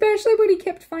 especially when he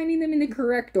kept finding them in the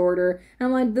correct order.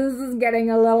 I'm like, this is getting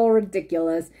a little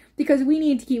ridiculous, because we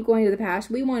need to keep going to the past.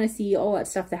 We want to see all that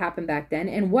stuff that happened back then,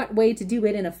 and what way to do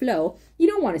it in a flow. You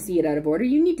don't want to see it out of order.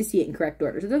 You need to see it in correct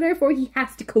order. So therefore, he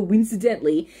has to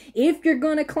coincidentally, if you're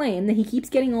going to claim that he keeps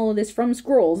getting all of this from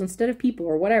scrolls instead of people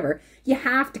or whatever, you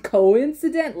have to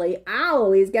coincidentally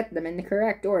always get them in the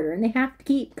correct order, and they have to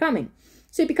keep coming.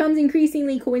 So it becomes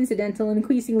increasingly coincidental and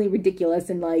increasingly ridiculous,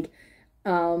 and like,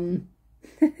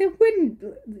 it wouldn't,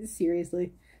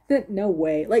 seriously, no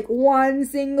way. Like, one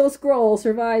single scroll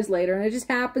survives later, and it just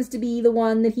happens to be the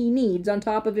one that he needs, on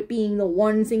top of it being the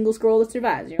one single scroll that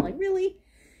survives. And you're like, really?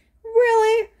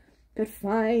 Really? But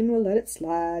fine, we'll let it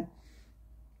slide.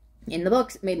 In the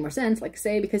books, it made more sense, like I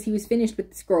say, because he was finished with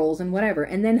the scrolls and whatever.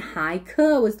 And then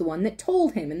Haike was the one that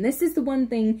told him. And this is the one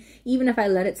thing, even if I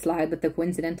let it slide with the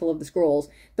coincidental of the scrolls,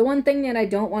 the one thing that I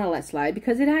don't want to let slide,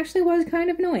 because it actually was kind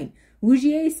of annoying.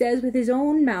 Wujier says with his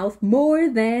own mouth more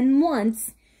than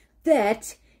once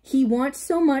that he wants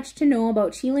so much to know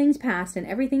about Qiling's past and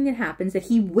everything that happens that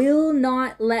he will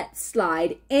not let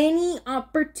slide any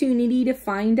opportunity to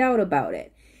find out about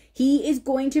it. He is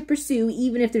going to pursue,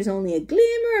 even if there's only a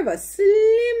glimmer of a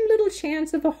slim little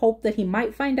chance of a hope that he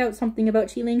might find out something about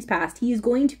Qiling's past. He is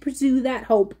going to pursue that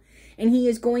hope, and he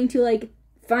is going to, like,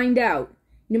 find out.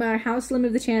 No matter how slim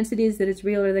of the chance it is that it's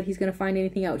real or that he's going to find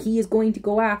anything out, he is going to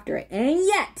go after it. And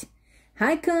yet,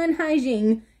 Haike and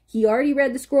Haijing, he already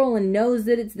read the scroll and knows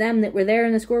that it's them that were there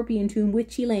in the Scorpion Tomb with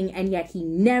Qiling, and yet he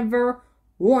never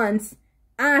once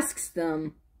asks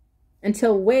them.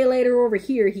 Until way later over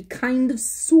here, he kind of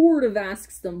sort of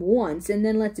asks them once and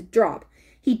then lets it drop.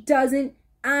 He doesn't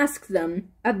ask them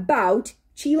about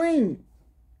Qiling.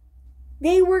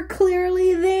 They were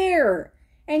clearly there.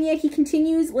 And yet he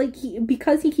continues, like,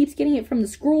 because he keeps getting it from the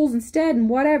scrolls instead and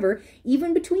whatever,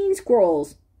 even between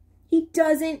scrolls, he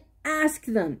doesn't ask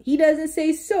them. He doesn't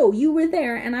say, so, you were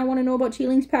there and I want to know about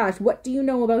Qiling's past. What do you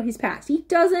know about his past? He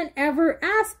doesn't ever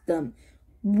ask them.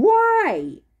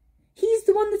 Why? He's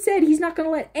the one that said he's not going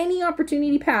to let any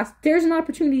opportunity pass. There's an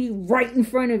opportunity right in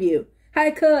front of you.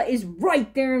 Haike is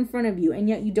right there in front of you, and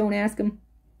yet you don't ask him.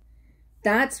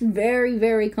 That's very,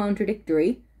 very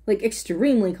contradictory. Like,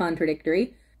 extremely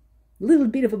contradictory. Little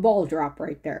bit of a ball drop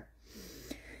right there.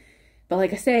 But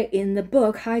like I say, in the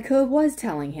book, Haike was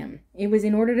telling him. It was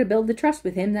in order to build the trust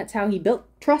with him. That's how he built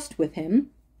trust with him.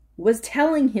 Was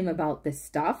telling him about this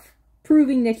stuff.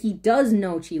 Proving that he does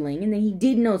know Qiling, and that he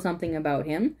did know something about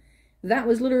him. That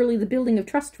was literally the building of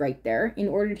trust right there, in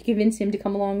order to convince him to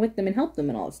come along with them and help them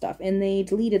and all that stuff. And they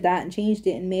deleted that and changed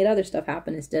it and made other stuff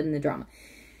happen instead in the drama.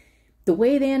 The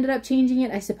way they ended up changing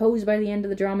it, I suppose by the end of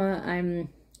the drama,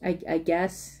 I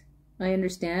guess I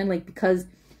understand. Like, because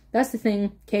that's the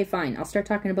thing. Okay, fine. I'll start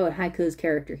talking about Haike's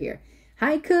character here.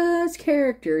 Haike's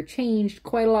character changed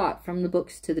quite a lot from the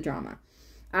books to the drama.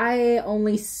 I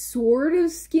only sort of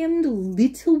skimmed a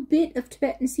little bit of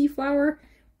Tibetan Sea Flower,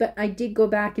 but I did go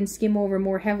back and skim over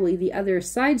more heavily the other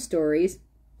side stories.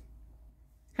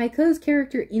 Haike's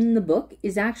character in the book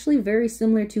is actually very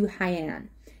similar to Haiyan.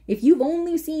 If you've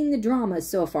only seen the dramas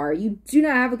so far, you do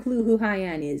not have a clue who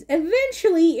Haiyan is.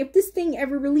 Eventually, if this thing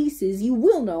ever releases, you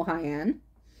will know Haiyan.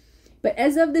 But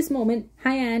as of this moment,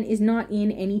 Haiyan is not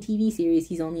in any TV series,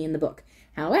 he's only in the book.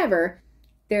 However,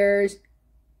 there's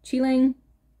Qiling,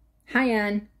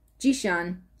 Haiyan,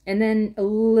 Jishan, and then a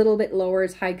little bit lower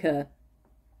is Haike.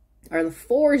 Are the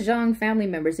 4 Zhang family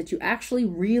members that you actually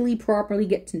really properly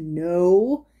get to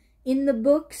know in the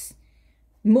books.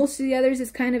 Most of the others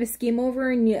is kind of a skim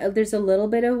over, and there's a little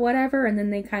bit of whatever, and then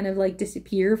they kind of like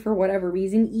disappear for whatever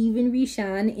reason. Even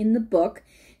Rishan in the book,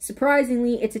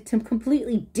 surprisingly, it's a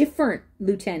completely different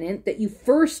lieutenant that you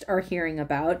first are hearing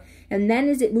about, and then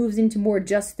as it moves into more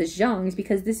just the Zhangs,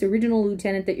 because this original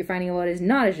lieutenant that you're finding about is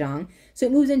not a Zhang, so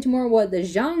it moves into more what the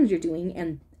Zhangs are doing,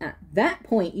 and at that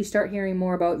point, you start hearing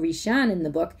more about Rishan in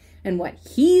the book and what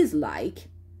he's like.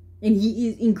 And he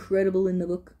is incredible in the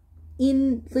book.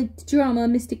 In, like, the drama,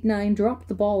 Mystic 9 dropped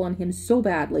the ball on him so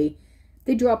badly.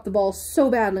 They dropped the ball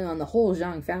so badly on the whole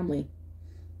Zhang family.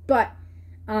 But,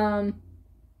 you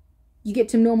get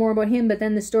to know more about him, but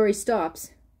then the story stops.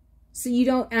 So you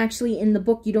don't actually, in the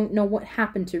book, you don't know what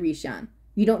happened to Rishan.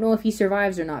 You don't know if he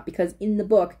survives or not, because in the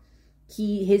book,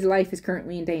 his life is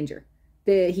currently in danger.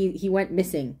 He went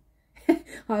missing.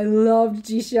 I loved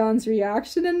Jishan's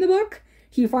reaction in the book.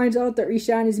 He finds out that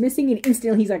Rishan is missing, and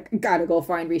instantly he's like, gotta go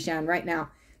find Rishan right now.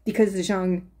 Because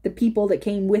the people that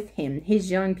came with him, his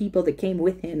Zhang people that came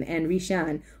with him and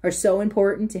Rishan are so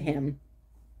important to him.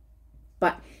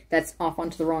 But that's off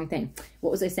onto the wrong thing.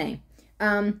 What was I saying?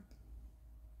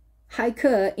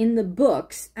 Haike in the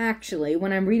books, actually,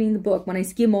 when I'm reading the book, when I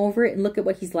skim over it and look at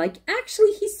what he's like,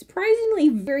 actually, he's surprisingly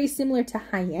very similar to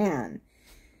Haiyan.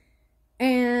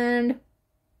 And,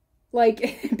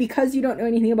 like, because you don't know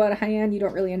anything about Haiyan, you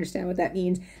don't really understand what that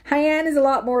means. Haiyan is a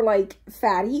lot more, like,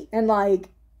 fatty, and, like,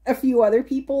 a few other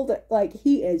people that, like,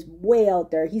 he is way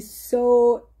out there. He's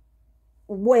so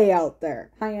way out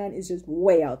there. Haiyan is just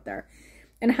way out there.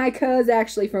 And Haike is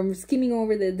actually, from skimming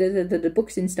over the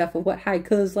books and stuff of what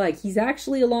Haike is like, he's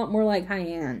actually a lot more like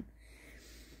Haiyan.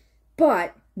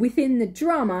 But within the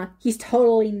drama, he's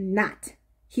totally not.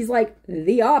 He's like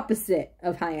the opposite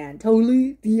of Haiyan.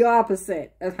 Totally the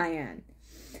opposite of Haiyan.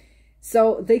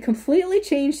 So they completely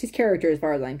changed his character as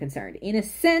far as I'm concerned. In a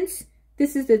sense,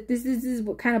 this is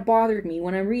what kind of bothered me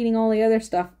when I'm reading all the other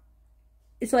stuff.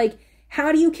 It's like,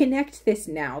 how do you connect this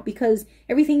now? Because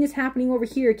everything that's happening over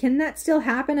here, can that still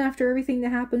happen after everything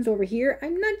that happens over here?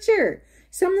 I'm not sure.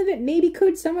 Some of it maybe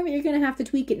could. Some of it you're going to have to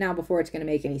tweak it now before it's going to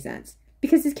make any sense.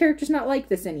 Because his character's not like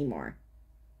this anymore.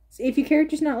 So if your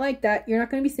character's not like that, you're not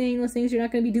going to be saying those things. You're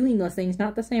not going to be doing those things.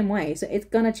 Not the same way. So it's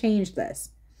going to change this.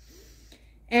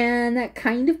 And that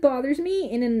kind of bothers me.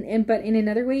 But in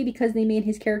another way, because they made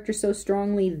his character so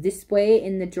strongly this way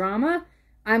in the drama,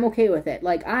 I'm okay with it.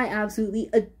 Like, I absolutely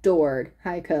adored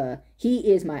Haike.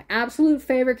 He is my absolute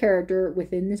favorite character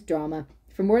within this drama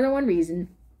for more than one reason.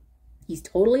 He's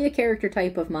totally a character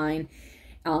type of mine.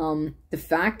 The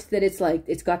fact that it's like,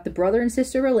 it's got the brother and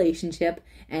sister relationship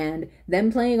and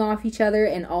them playing off each other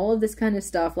and all of this kind of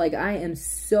stuff. Like, I am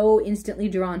so instantly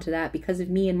drawn to that because of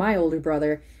me and my older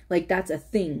brother. Like, that's a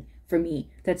thing for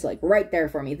me. That's like right there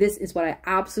for me. This is what I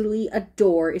absolutely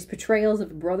adore, is portrayals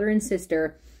of a brother and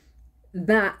sister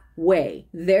that way.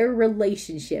 Their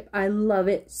relationship. I love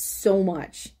it so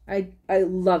much. I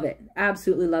love it.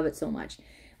 Absolutely love it so much.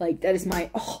 Like, that is my,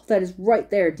 oh, that is right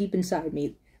there deep inside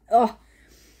me. Oh.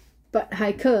 But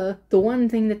Haike, the one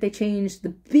thing that they changed, the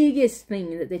biggest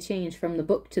thing that they changed from the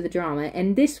book to the drama,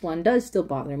 and this one does still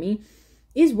bother me,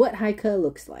 is what Haike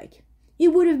looks like. It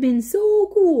would have been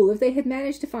so cool if they had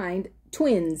managed to find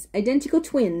twins, identical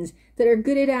twins, that are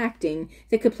good at acting,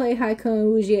 that could play Haike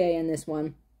and Wujier in this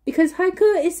one. Because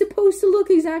Haike is supposed to look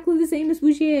exactly the same as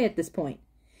Wujier at this point.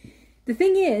 The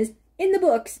thing is, in the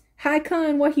books, Haike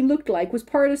and what he looked like was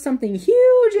part of something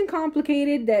huge and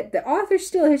complicated that the author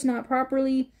still has not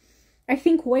properly, I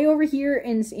think, way over here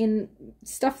in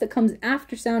stuff that comes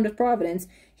after Sound of Providence,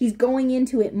 he's going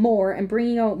into it more and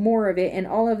bringing out more of it and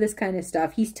all of this kind of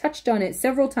stuff. He's touched on it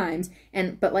several times,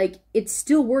 but like, it's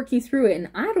still working through it, and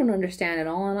I don't understand it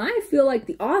all, and I feel like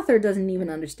the author doesn't even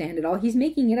understand it all. He's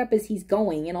making it up as he's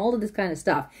going and all of this kind of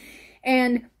stuff.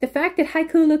 And the fact that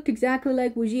Haike looked exactly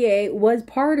like Wujier was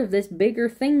part of this bigger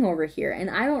thing over here, and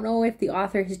I don't know if the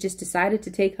author has just decided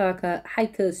to take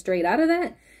Haike straight out of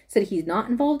that, so that he's not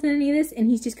involved in any of this, and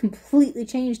he's just completely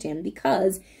changed him,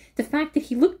 because the fact that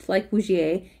he looked like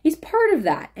Wujier is part of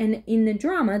that. And in the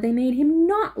drama, they made him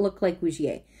not look like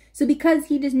Wujier. So because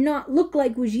he does not look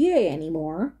like Wujier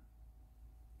anymore,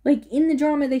 like in the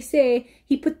drama they say,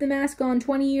 he put the mask on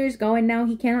 20 years ago and now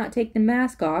he cannot take the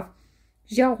mask off.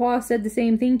 Xiao Hua said the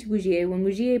same thing to Wujier when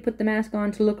Wujier put the mask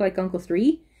on to look like Uncle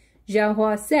 3. Xiao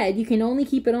Hua said, you can only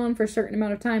keep it on for a certain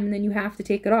amount of time and then you have to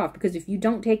take it off, because if you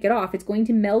don't take it off, it's going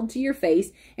to meld to your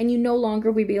face and you no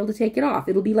longer will be able to take it off.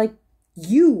 It'll be like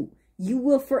you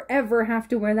will forever have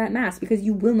to wear that mask, because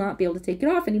you will not be able to take it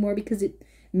off anymore, because it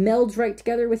melds right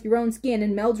together with your own skin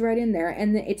and melds right in there,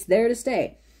 and it's there to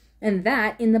stay. And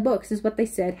that, in the books, is what they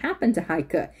said happened to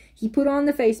Haike. He put on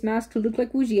the face mask to look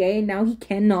like Wujier, and now he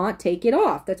cannot take it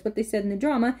off. That's what they said in the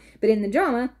drama, but in the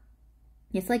drama,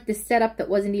 it's like this setup that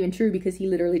wasn't even true, because he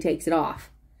literally takes it off.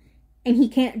 And he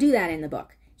can't do that in the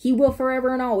book. He will forever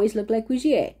and always look like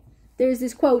Wujier. There's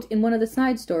this quote in one of the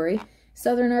side story,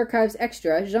 Southern Archives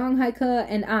Extra, Zhang Haike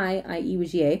and I, i.e.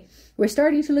 Wujier, were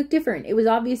starting to look different. It was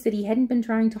obvious that he hadn't been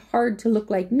trying hard to look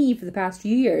like me for the past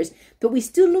few years, but we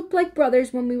still looked like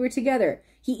brothers when we were together.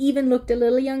 He even looked a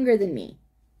little younger than me.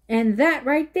 And that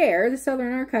right there, the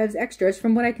Southern Archives Extras,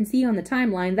 from what I can see on the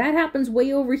timeline, that happens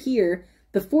way over here,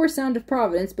 before Sound of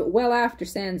Providence, but well after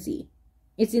Sansi.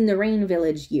 It's in the Rain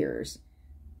Village years.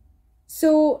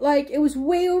 So, like, it was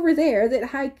way over there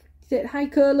that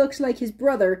Haike looks like his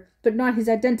brother, but not his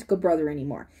identical brother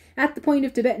anymore. At the point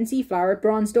of Tibetan Seaflower at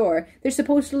Bronze Door, they're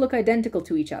supposed to look identical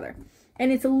to each other.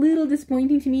 And it's a little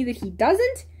disappointing to me that he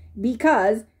doesn't,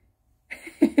 because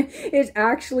It's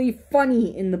actually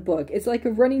funny in the book. It's like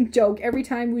a running joke every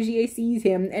time Wujier sees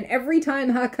him, and every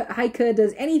time Haike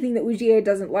does anything that Wujier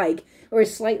doesn't like, or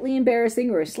is slightly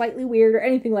embarrassing, or is slightly weird, or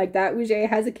anything like that, Wujier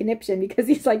has a conniption because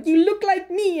he's like, you look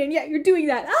like me, and yet you're doing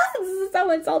that. Ah, this is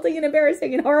so insulting and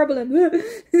embarrassing and horrible, and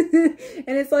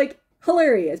it's like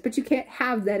hilarious, but you can't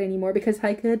have that anymore because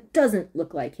Haike doesn't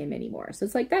look like him anymore. So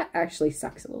it's like, that actually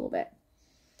sucks a little bit.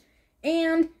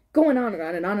 And going on and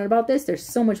on and on about this, there's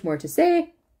so much more to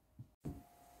say.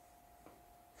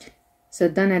 So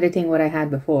done editing what I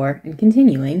had before and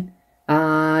continuing.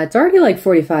 It's already like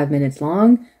 45 minutes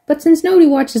long, but since nobody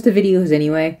watches the videos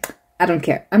anyway, I don't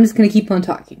care. I'm just going to keep on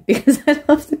talking because I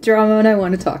love the drama and I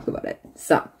want to talk about it.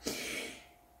 So,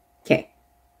 okay.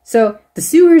 So the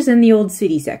sewers and the old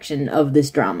city section of this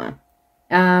drama,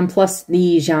 plus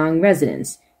the Zhang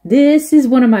residence. This is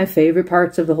one of my favorite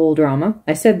parts of the whole drama.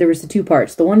 I said there was the two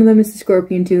parts. The one of them is the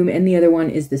Scorpion Tomb, and the other one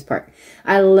is this part.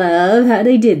 I love how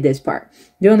they did this part.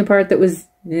 The only part that was,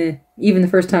 even the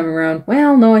first time around,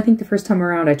 well, no, I think the first time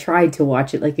around I tried to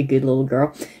watch it like a good little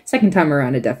girl. Second time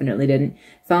around I definitely didn't.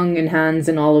 Fung and Hans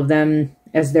and all of them,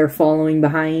 as they're following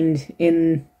behind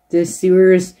in the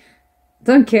sewers.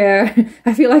 Don't care.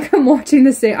 I feel like I'm watching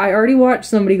the same. I already watched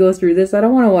somebody go through this. I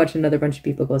don't want to watch another bunch of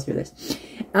people go through this.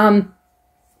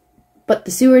 But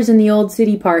the sewers in the old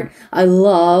city part, I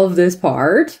love this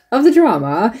part of the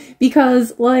drama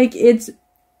because, like, it's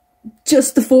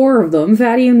just the four of them,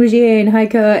 Fatty and Wujier and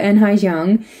Haike and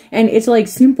Haijiang, and it's, like,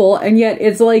 simple, and yet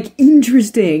it's, like,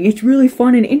 interesting. It's really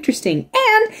fun and interesting.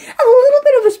 And a little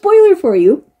bit of a spoiler for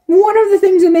you, one of the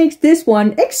things that makes this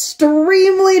one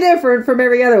extremely different from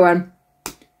every other one,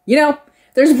 you know,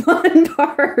 there's one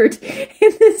part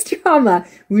in this drama,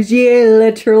 Wujier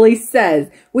literally says,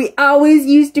 we always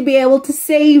used to be able to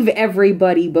save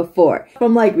everybody before.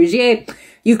 I'm like, Wujier,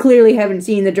 you clearly haven't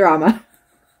seen the drama.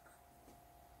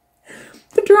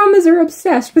 The dramas are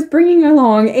obsessed with bringing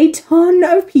along a ton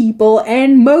of people,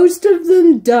 and most of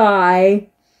them die.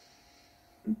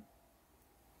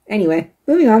 Anyway,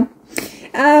 moving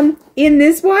on. In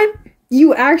this one,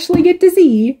 you actually get to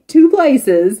see two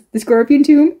places, the Scorpion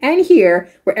Tomb and here,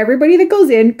 where everybody that goes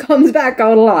in comes back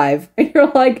out alive. And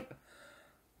you're like,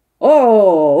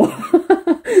 oh.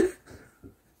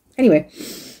 Anyway,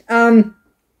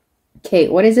 okay,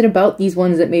 what is it about these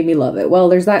ones that made me love it? Well,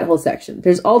 there's that whole section.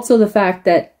 There's also the fact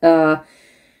that,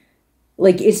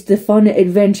 like, it's the fun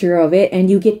adventure of it, and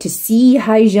you get to see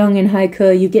Haijiang and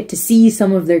Haike, you get to see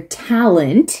some of their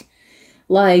talent.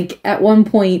 Like, at one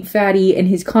point, Fatty and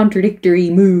his contradictory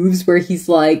moves where he's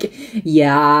like,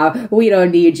 yeah, we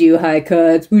don't need you, Haike.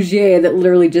 It's Wujier that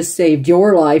literally just saved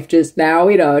your life just now.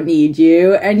 We don't need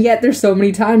you. And yet there's so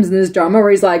many times in this drama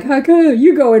where he's like, Haike,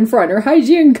 you go in front, or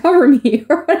Haijiang, cover me,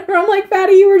 or whatever. I'm like,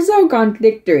 Fatty, you were so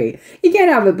contradictory. You can't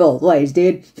have it both ways,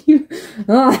 dude.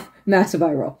 Massive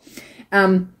eye roll.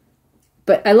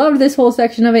 But I love this whole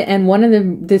section of it, and one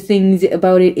of the things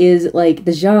about it is, like,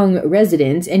 the Zhang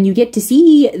residence, and you get to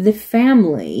see the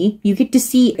family, you get to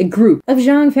see a group of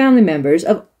Zhang family members,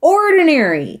 of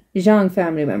ordinary Zhang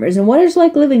family members, and what it's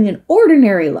like living an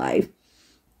ordinary life.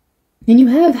 And you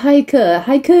have Haike.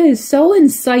 Haike is so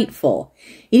insightful.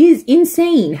 It is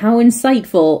insane how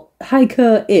insightful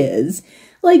Haike is.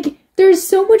 Like, there's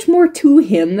so much more to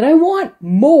him that I want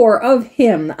more of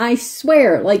him. I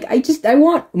swear. Like, I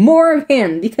want more of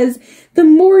him, because the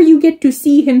more you get to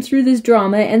see him through this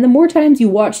drama, and the more times you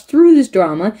watch through this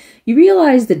drama, you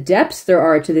realize the depths there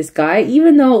are to this guy,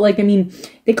 even though, like, I mean,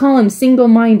 they call him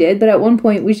single-minded, but at one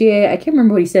point, Wujier, I can't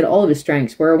remember what he said, all of his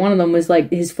strengths, where one of them was,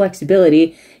 like, his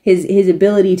flexibility, his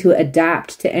ability to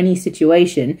adapt to any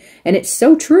situation, and it's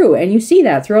so true, and you see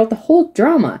that throughout the whole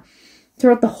drama.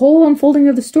 Throughout the whole unfolding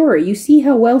of the story, you see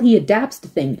how well he adapts to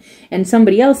things. And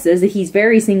somebody else says that he's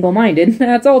very single-minded.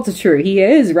 That's also true. He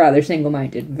is rather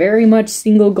single-minded. Very much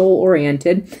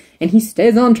single-goal-oriented. And he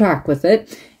stays on track with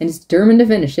it. And is determined to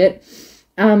finish it.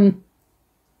 But,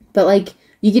 like,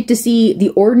 you get to see the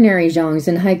ordinary Zhangs.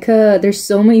 And Haike, there's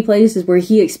so many places where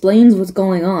he explains what's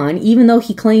going on. Even though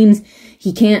he claims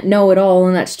he can't know it all,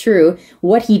 and that's true.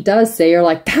 What he does say are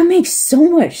like, that makes so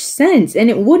much sense.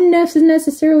 And it wouldn't have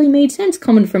necessarily made sense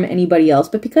coming from anybody else.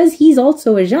 But because he's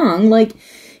also a Zhang, like,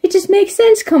 it just makes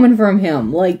sense coming from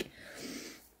him. Like,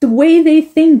 the way they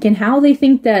think and how they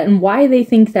think that and why they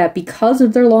think that because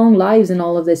of their long lives and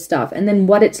all of this stuff. And then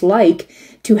what it's like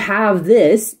to have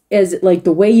this as, like,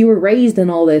 the way you were raised and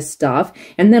all this stuff,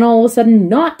 and then all of a sudden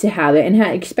not to have it and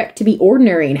expect to be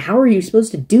ordinary, and how are you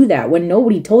supposed to do that when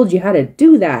nobody told you how to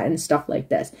do that and stuff like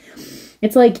this.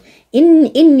 It's like,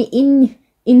 in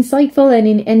insightful and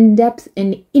in-depth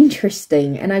and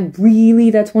interesting. And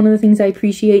that's one of the things I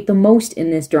appreciate the most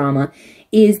in this drama,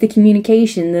 is the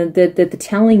communication, the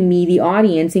telling me, the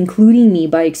audience, including me,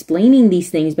 by explaining these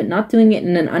things, but not doing it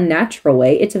in an unnatural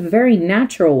way. It's a very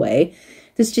natural way.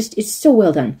 It's so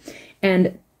well done.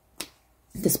 And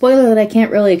the spoiler that I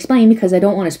can't really explain because I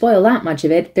don't want to spoil that much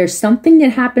of it, there's something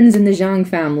that happens in the Zhang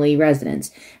family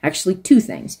residence. Actually, two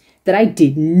things that I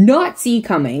did not see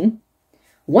coming.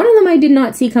 One of them I did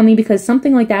not see coming because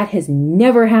something like that has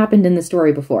never happened in the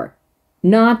story before.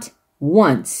 Not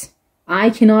once. I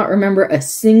cannot remember a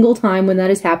single time when that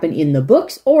has happened in the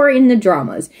books or in the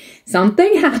dramas.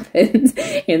 Something happens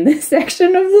in this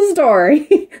section of the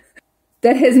story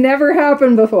that has never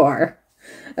happened before.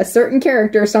 A certain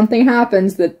character, something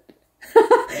happens that...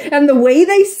 and the way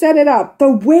they set it up,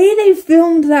 the way they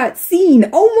filmed that scene,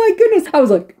 oh my goodness, I was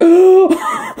like, oh,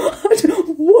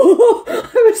 whoa,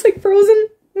 I was like frozen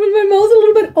with my mouth a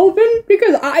little bit open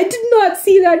because I did not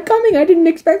see that coming. I didn't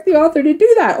expect the author to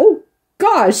do that. Oh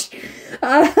gosh.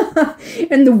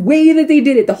 And the way that they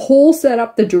did it, the whole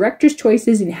setup, the director's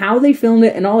choices and how they filmed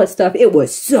it and all that stuff, it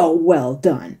was so well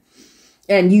done.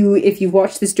 And if you've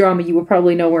watched this drama, you will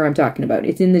probably know where I'm talking about.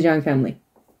 It's in the Zhang family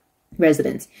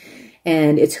residence.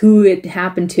 And it's who it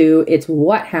happened to, it's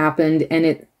what happened,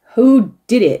 and who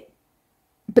did it.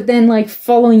 But then, like,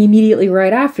 following immediately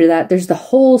right after that, there's the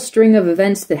whole string of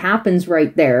events that happens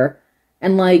right there.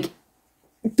 And, like,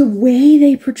 the way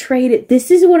they portrayed it,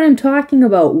 this is what I'm talking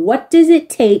about. What does it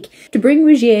take to bring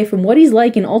Rougier from what he's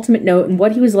like in Ultimate Note and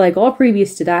what he was like all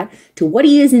previous to that to what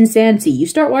he is in Sansi? You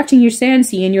start watching your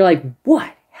Sansi and you're like,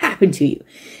 what happened to you?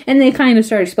 And they kind of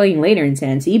start explaining later in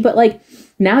Sansi, but, like,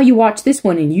 now you watch this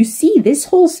one and you see this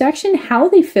whole section, how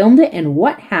they filmed it and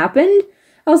what happened.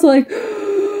 I was like,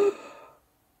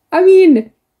 I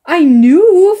mean, I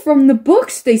knew from the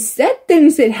books they said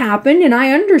things that happened and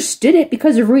I understood it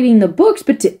because of reading the books,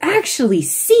 but to actually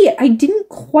see it, I didn't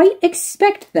quite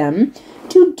expect them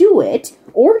to do it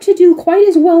or to do quite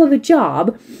as well of a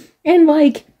job. And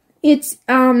like, it's,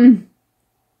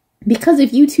 because of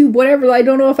YouTube, whatever, I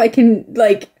don't know if I can,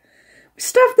 like,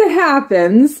 stuff that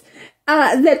happens,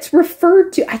 that's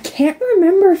referred to, I can't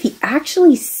remember if he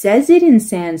actually says it in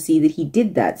Sansi that he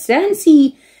did that.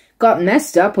 Sansi got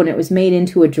messed up when it was made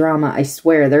into a drama, I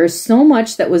swear. There's so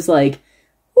much that was like,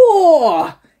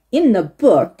 whoa, in the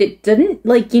book that didn't,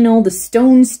 like, you know, the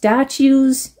stone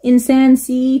statues in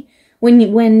Sansi, when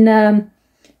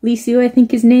Lisu, I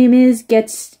think his name is,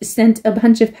 gets sent a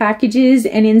bunch of packages,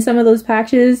 and in some of those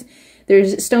packages,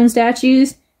 there's stone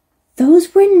statues.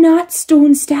 Those were not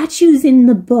stone statues in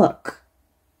the book.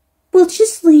 We'll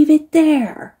just leave it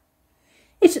there.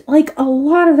 It's like a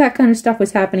lot of that kind of stuff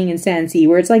was happening in Sansi,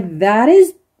 where it's like, that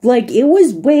is, like, it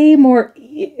was way more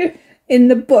in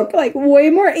the book, like way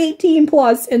more 18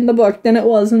 plus in the book than it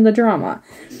was in the drama.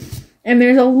 And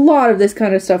there's a lot of this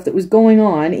kind of stuff that was going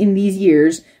on in these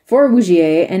years for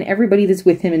Rougier and everybody that's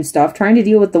with him and stuff, trying to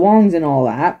deal with the Wongs and all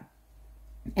that.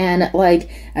 And, like,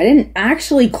 I didn't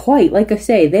actually quite, like I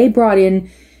say, they brought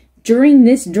in, during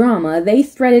this drama, they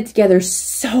threaded together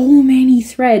so many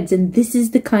threads, and this is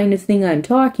the kind of thing I'm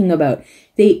talking about.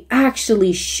 They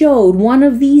actually showed one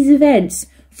of these events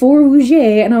for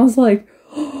Rougier, and I was like,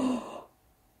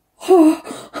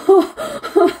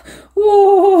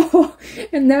 whoa,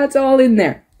 and that's all in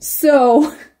there.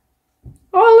 So,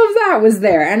 all of that was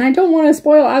there, and I don't want to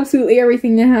spoil absolutely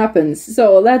everything that happens,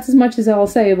 so that's as much as I'll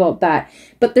say about that.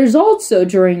 But there's also,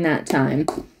 during that time,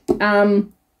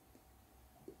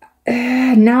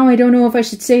 now I don't know if I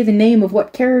should say the name of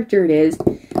what character it is.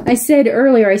 I said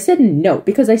earlier, I said note,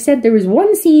 because I said there was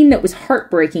one scene that was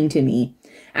heartbreaking to me.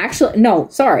 Actually, no,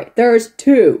 sorry, there's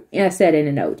two, I said in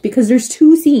a note, because there's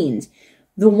two scenes.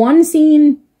 The one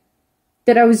scene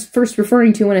that I was first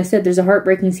referring to when I said there's a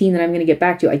heartbreaking scene that I'm going to get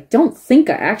back to, I don't think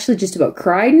I actually just about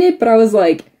cried in it, but I was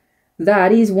like,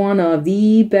 that is one of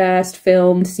the best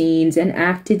filmed scenes and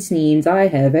acted scenes I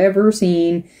have ever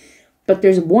seen. But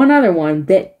there's one other one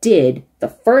that did, the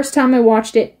first time I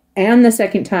watched it and the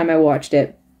second time I watched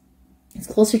it. It's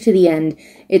closer to the end.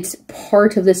 It's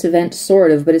part of this event, sort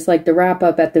of, but it's like the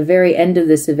wrap-up at the very end of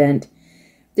this event.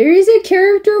 There is a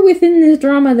character within this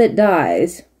drama that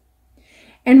dies.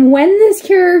 And when this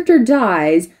character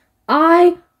dies,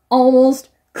 I almost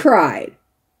cried.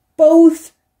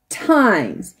 Both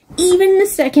times. Even the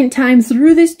second time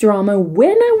through this drama,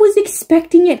 when I was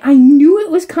expecting it, I knew it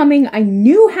was coming, I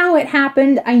knew how it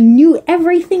happened, I knew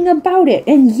everything about it,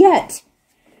 and yet,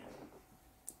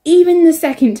 even the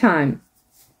second time,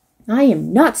 I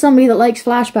am not somebody that likes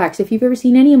flashbacks. If you've ever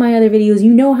seen any of my other videos,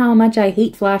 you know how much I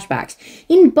hate flashbacks.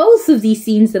 In both of these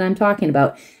scenes that I'm talking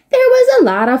about, there was a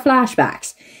lot of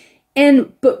flashbacks.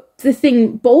 But the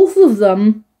thing, both of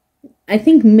them, I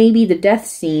think maybe the death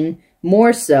scene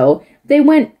more so, they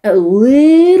went a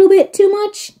little bit too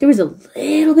much. There was a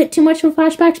little bit too much of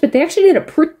flashbacks, but they actually did a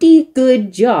pretty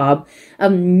good job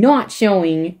of not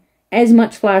showing as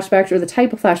much flashbacks or the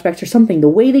type of flashbacks or something. The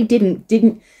way they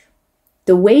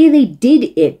the way they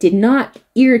did it did not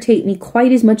irritate me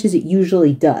quite as much as it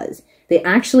usually does. They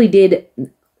actually did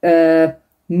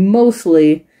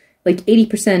mostly, like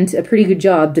 80%, a pretty good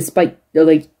job, despite,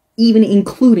 like, even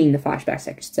including the flashbacks,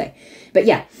 I should say. But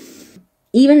yeah,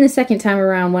 even the second time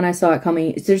around when I saw it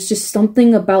coming, there's just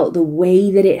something about the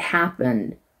way that it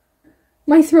happened.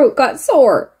 My throat got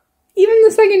sore. Even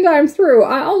the second time through,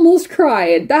 I almost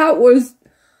cried. That was,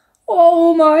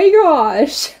 oh my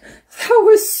gosh. That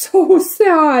was so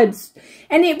sad.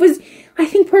 And it was, I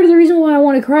think part of the reason why I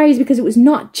want to cry is because it was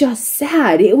not just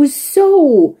sad. It was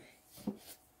so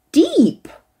deep.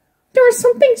 There was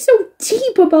something so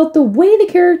deep about the way the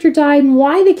character died and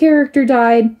why the character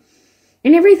died.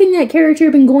 And everything that character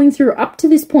had been going through up to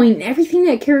this point. And everything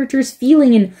that character is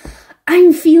feeling. And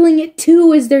I'm feeling it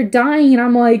too as they're dying. And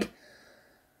I'm like,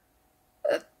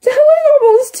 that was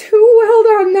almost too well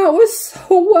done. That was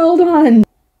so well done.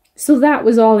 So that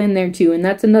was all in there too, and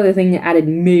that's another thing that added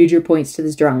major points to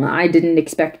this drama. I didn't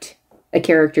expect a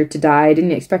character to die. I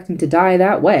didn't expect him to die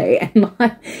that way. And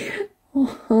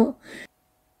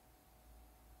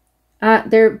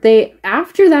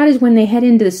after that is when they head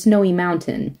into the snowy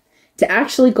mountain to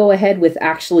actually go ahead with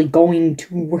actually going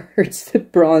towards the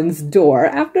bronze door.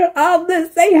 After all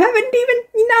this, they haven't even,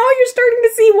 now you're starting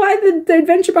to see why the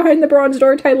adventure behind the bronze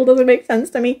door title doesn't make sense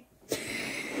to me.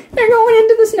 They're going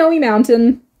into the snowy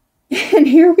mountain. And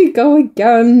here we go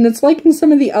again. It's like in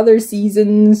some of the other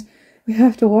seasons. We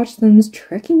have to watch them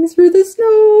trekking through the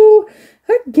snow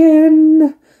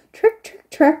again. Trek, trek,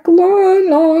 trek, long,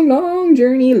 long, long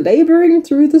journey, laboring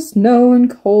through the snow and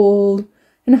cold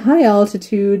and high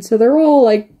altitude. So they're all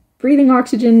like breathing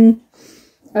oxygen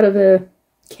out of a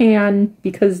can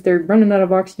because they're running out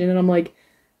of oxygen. And I'm like,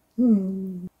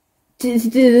 my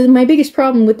biggest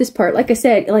problem with this part, like I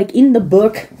said, like in the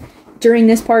book, during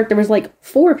this part, there was like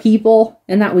 4 people,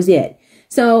 and that was it.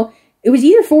 So, it was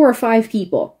either 4 or 5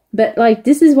 people. But, like,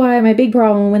 this is why my big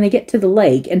problem when they get to the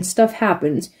lake and stuff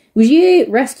happens. Ogier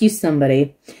rescues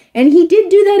somebody. And he did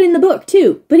do that in the book,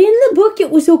 too. But in the book,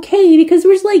 it was okay, because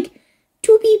there was, like,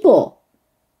 2 people.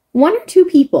 1 or 2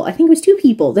 people. I think it was 2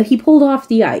 people that he pulled off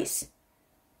the ice.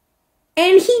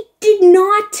 And he did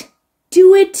not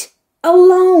do it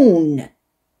alone.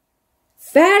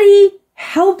 Fatty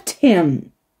helped him.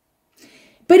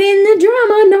 But in the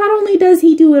drama, not only does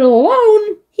he do it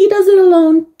alone, he does it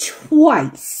alone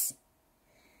twice.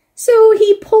 So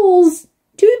he pulls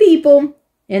 2 people,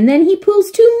 and then he pulls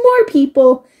 2 more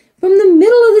people from the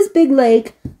middle of this big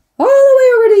lake, all the way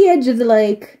over to the edge of the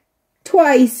lake,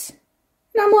 twice.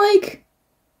 And I'm like,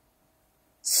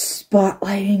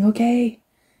 spotlighting, okay?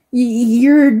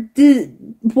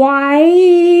 Why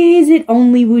is it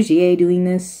only Bougier doing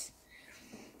this?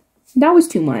 That was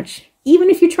too much.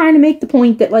 Even if you're trying to make the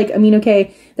point that, like, I mean,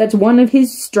 okay, that's one of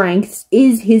his strengths,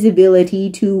 is his ability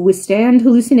to withstand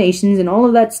hallucinations and all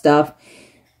of that stuff.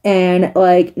 And,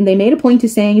 like, they made a point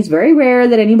of saying it's very rare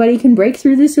that anybody can break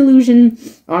through this illusion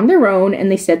on their own.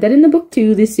 And they said that in the book,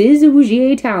 too. This is a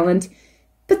Bougier talent.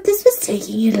 But this was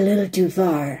taking it a little too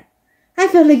far. I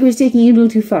felt like it was taking it a little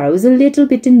too far. I was a little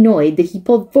bit annoyed that he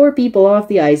pulled 4 people off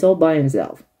the ice all by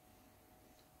himself.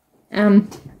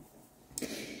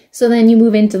 So then you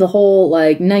move into the whole,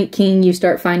 like, Night King, you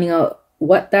start finding out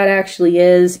what that actually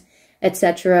is,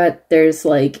 etc. There's,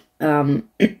 like,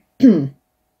 yeah.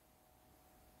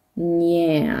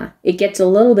 It gets a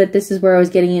little bit, this is where I was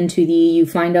getting into you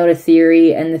find out a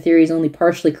theory, and the theory is only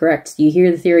partially correct, so you hear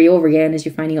the theory over again as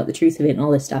you're finding out the truth of it and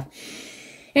all this stuff.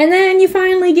 And then you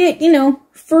finally get, you know,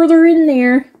 further in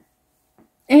there,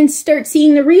 and start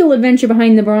seeing the real adventure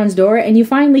behind the bronze door, and you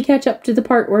finally catch up to the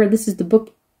part where the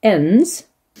book ends.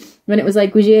 When it was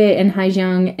like Guijie and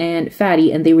Haijiang and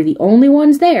Fatty, and they were the only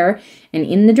ones there, and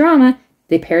in the drama,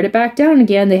 they pared it back down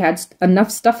again. They had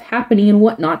enough stuff happening and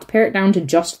whatnot to pare it down to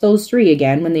just those 3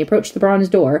 again when they approached the bronze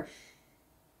door.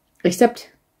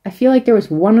 Except, I feel like there was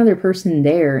one other person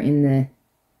there in the...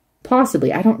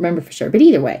 Possibly, I don't remember for sure, but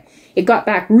either way, it got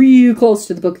back real close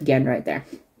to the book again right there.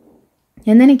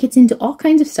 And then it gets into all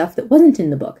kinds of stuff that wasn't in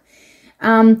the book.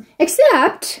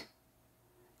 Except...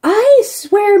 I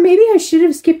swear maybe I should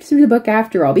have skipped through the book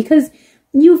after all, because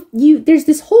there's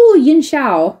this whole Yin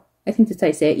Shao, I think that's how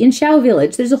I say it, Yin Shao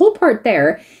village. There's a whole part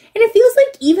there, And it feels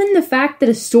like even the fact that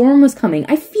a storm was coming,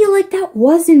 I feel like that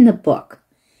was in the book.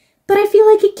 But I feel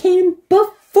like it came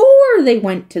before they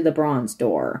went to the bronze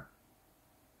door.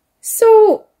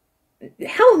 So,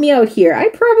 help me out here. I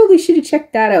probably should have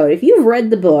checked that out. If you've read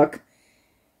the book,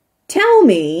 tell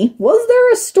me, was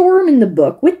there a storm in the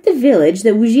book with the village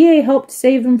that Wujier helped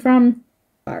save them from?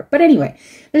 But anyway,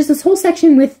 there's this whole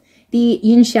section with the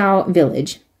Yinxiao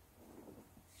village.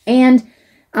 And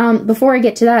before I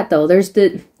get to that, though, there is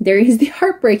the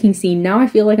heartbreaking scene. Now I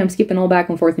feel like I'm skipping all back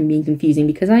and forth and being confusing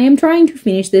because I am trying to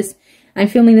finish this. I'm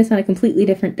filming this on a completely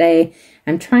different day.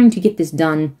 I'm trying to get this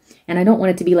done, and I don't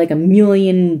want it to be like a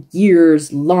million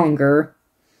years longer.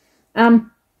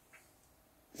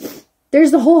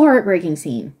 There's the whole heartbreaking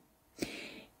scene.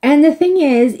 And the thing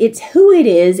is, it's who it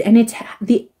is, and it's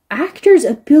the actor's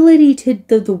ability to,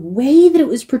 the way that it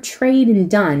was portrayed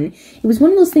and done. It was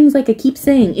one of those things, like I keep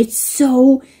saying, it's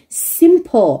so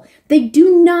simple. They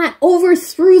do not over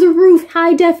through the roof,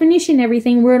 high definition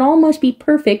everything where it all must be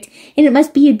perfect and it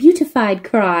must be a beautified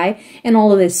cry and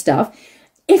all of this stuff.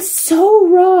 It's so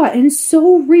raw and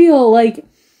so real. Like,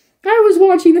 I was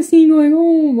watching the scene going,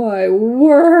 oh my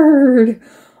word.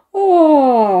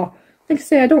 Oh, like I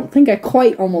say, I don't think I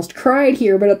quite almost cried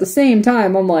here, but at the same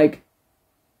time, I'm like,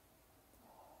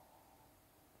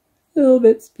 a little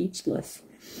bit speechless.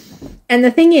 And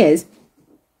the thing is,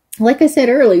 like I said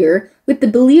earlier, with the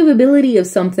believability of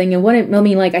something and what it, I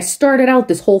mean, like, I started out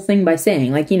this whole thing by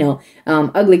saying, like, you know,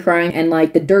 ugly crying and,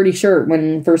 like, the dirty shirt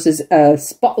versus a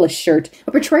spotless shirt,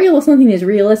 a portrayal of something that's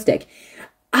realistic.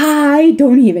 I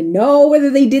don't even know whether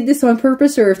they did this on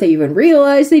purpose or if they even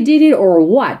realized they did it or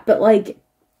what, but, like,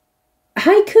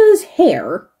 Haiku's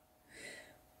hair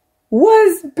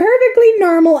was perfectly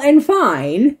normal and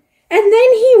fine, and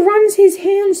then he runs his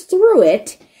hands through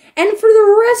it, and for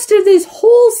the rest of this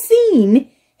whole scene,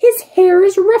 his hair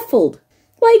is ruffled.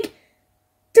 Like,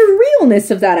 the realness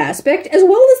of that aspect, as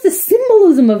well as the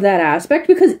symbolism of that aspect,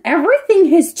 because everything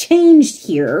has changed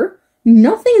here.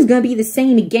 Nothing's gonna be the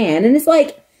same again, and it's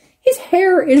like, his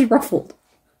hair is ruffled.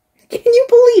 Can you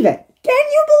believe it? Can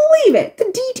you believe it?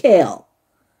 The detail.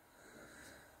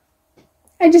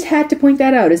 I just had to point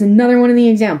that out as another one of the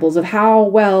examples of how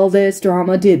well this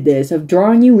drama did this, of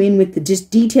drawing you in with the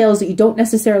just details that you don't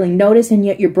necessarily notice and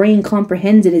yet your brain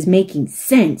comprehends it as making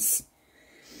sense.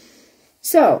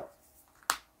 So,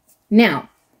 now,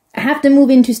 I have to move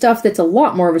into stuff that's a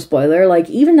lot more of a spoiler, like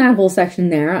even that whole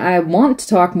section there. I want to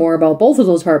talk more about both of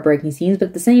those heartbreaking scenes, but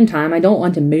at the same time, I don't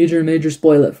want to major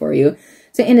spoil it for you.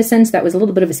 So in a sense, that was a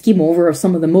little bit of a skim over of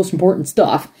some of the most important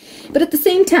stuff. But at the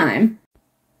same time,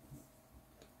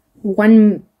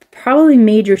 one probably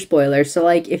major spoiler, so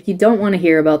like if you don't want to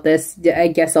hear about this, I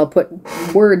guess I'll put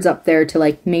words up there to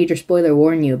like major spoiler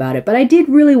warn you about it, but I did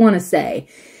really want to say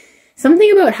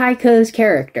something about Haiku's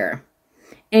character.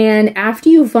 And after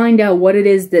you find out what it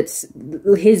is that's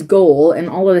his goal and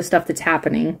all of the stuff that's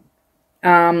happening,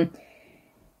 and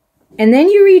then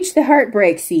you reach the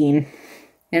heartbreak scene,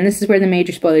 and this is where the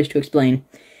major spoilers to explain.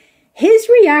 His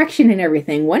reaction and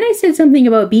everything, when I said something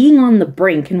about being on the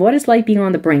brink and what it's like being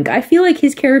on the brink, I feel like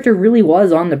his character really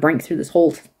was on the brink through this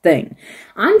whole thing.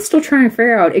 I'm still trying to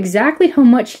figure out exactly how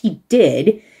much he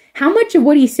did, how much of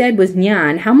what he said was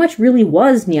Nyan, how much really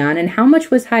was Nyan, and how much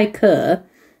was Haiku,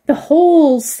 the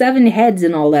whole 7 heads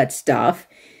and all that stuff.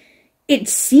 It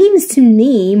seems to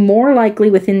me more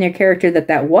likely within their character that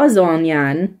that was on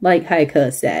Nyan, like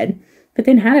Haiku said. But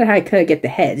then how did Haiku get the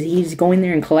heads? He's going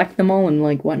there and collect them all and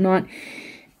like whatnot.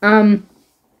 But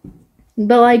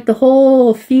like the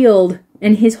whole field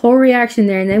and his whole reaction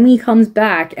there, and then when he comes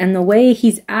back and the way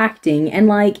he's acting, and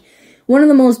like one of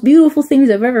the most beautiful things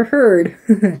I've ever heard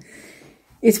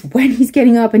is when he's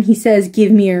getting up and he says,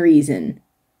 "Give me a reason."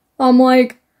 I'm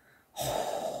like,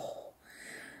 oh,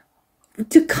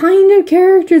 the kind of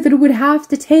character that it would have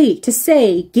to take to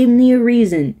say, "Give me a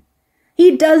reason."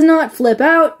 He does not flip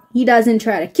out. He doesn't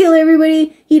try to kill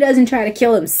everybody. He doesn't try to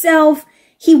kill himself.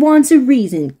 He wants a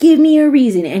reason. Give me a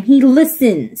reason. And he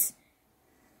listens.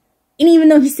 And even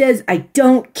though he says, "I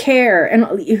don't care,"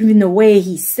 and even the way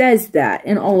he says that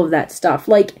and all of that stuff,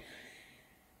 like,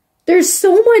 there's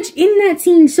so much in that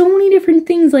scene, so many different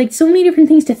things, like, so many different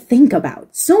things to think about.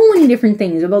 So many different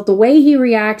things about the way he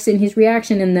reacts and his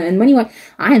reaction and when he went,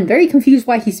 I am very confused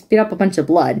why he spit up a bunch of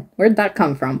blood. Where'd that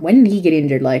come from? When did he get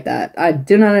injured like that? I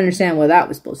do not understand what that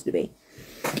was supposed to be.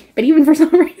 But even for some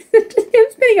reason, just him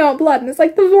spitting out blood, and it's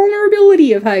like the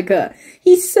vulnerability of Haiku.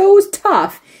 He's so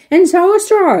tough and so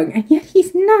strong, and yet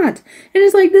he's not. And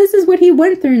it's like, this is what he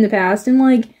went through in the past, and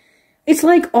like, it's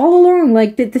like all along,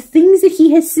 like the things that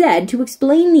he has said to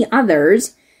explain the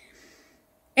others,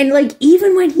 and like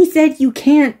even when he said you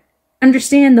can't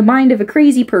understand the mind of a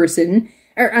crazy person,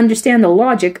 or understand the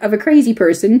logic of a crazy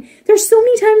person, there's so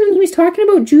many times when he was talking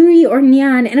about Juri or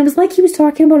Nyan, and it was like he was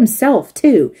talking about himself,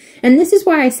 too. And this is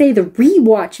why I say the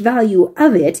rewatch value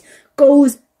of it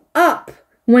goes up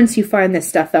once you find this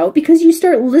stuff out, because you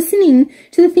start listening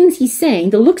to the things he's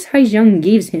saying, the looks Haijung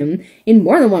gives him in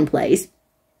more than one place,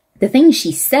 the things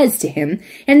she says to him,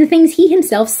 and the things he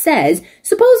himself says,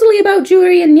 supposedly about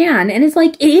Juri and Nyan, and it's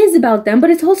like, it is about them, but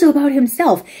it's also about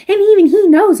himself, and even he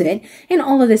knows it, and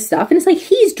all of this stuff, and it's like,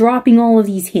 he's dropping all of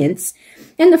these hints,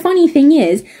 and the funny thing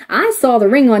is, I saw the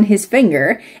ring on his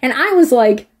finger, and I was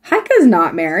like, Haika's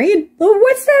not married, well,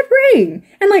 what's that ring?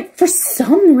 And like, for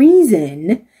some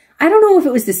reason, I don't know if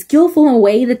it was the skillful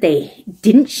way that they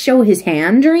didn't show his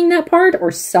hand during that part or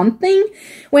something.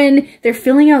 When they're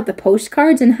filling out the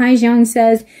postcards and Haijung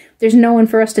says, there's no one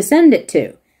for us to send it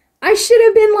to. I should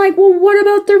have been like, well, what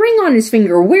about the ring on his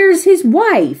finger? Where's his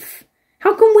wife?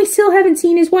 How come we still haven't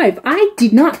seen his wife? I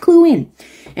did not clue in.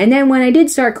 And then when I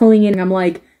did start cluing in, I'm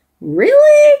like,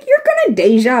 really? You're gonna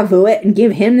deja vu it and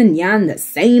give him and Nyan the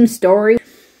same story?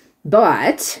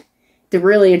 But the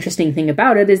really interesting thing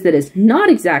about it is that it's not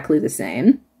exactly the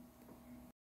same.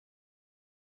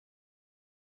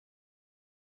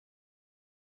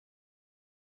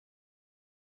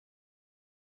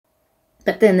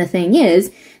 But then the thing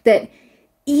is that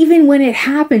even when it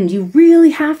happened, you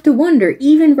really have to wonder,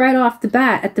 even right off the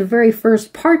bat at the very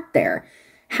first part there,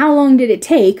 how long did it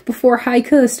take before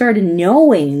Haika started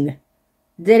knowing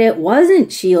that it wasn't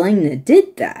Xiling that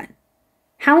did that?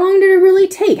 How long did it really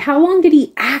take? How long did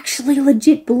he actually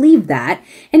legit believe that?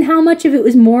 And how much of it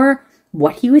was more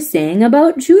what he was saying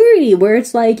about Juri, where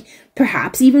it's like,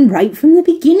 perhaps even right from the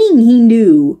beginning he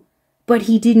knew, but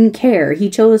he didn't care. He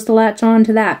chose to latch on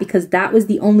to that because that was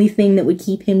the only thing that would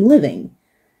keep him living.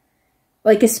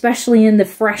 Like, especially in the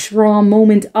fresh, raw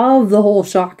moment of the whole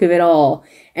shock of it all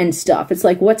and stuff. It's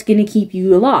like, what's going to keep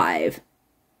you alive?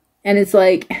 And it's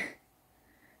like,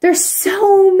 there's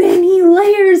so many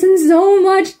layers and so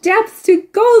much depth to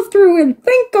go through and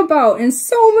think about, and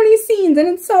so many scenes, and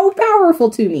it's so powerful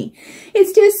to me.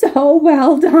 It's just so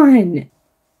well done.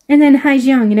 And then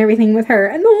Haijung and everything with her,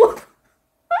 and the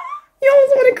you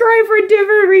almost want to cry for a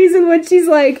different reason when she's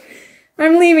like,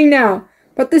 I'm leaving now,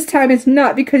 but this time it's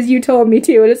not because you told me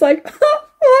to, and it's like, and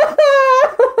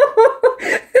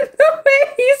the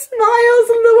way he smiles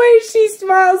and the way she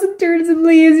smiles and turns and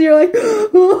leaves, you're like,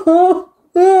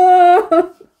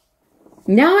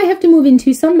 Now I have to move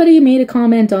into, somebody made a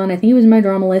comment on, I think it was my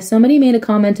drama list, somebody made a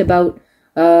comment about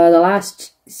the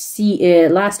last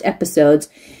episodes,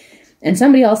 and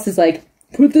somebody else is like,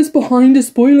 put this behind a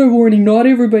spoiler warning, not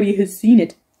everybody has seen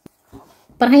it.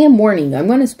 But I am warning you, I'm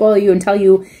going to spoil you and tell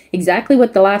you exactly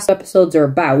what the last episodes are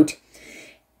about,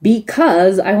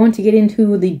 because I want to get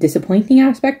into the disappointing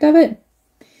aspect of it.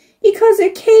 Because,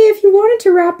 okay, if you wanted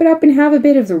to wrap it up and have a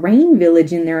bit of the Rain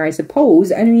Village in there, I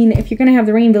suppose. I mean, if you're going to have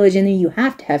the Rain Village in there, you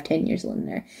have to have 10 years in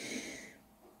there.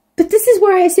 But this is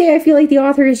why I say I feel like the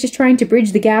author is just trying to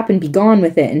bridge the gap and be gone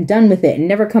with it and done with it and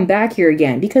never come back here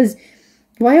again. Because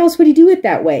why else would he do it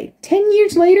that way? 10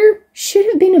 years later should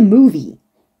have been a movie.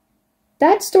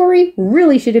 That story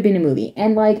really should have been a movie.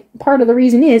 And, like, part of the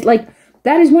reason is, like,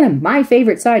 that is one of my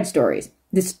favorite side stories.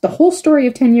 The whole story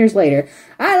of 10 years later.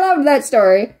 I loved that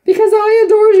story because I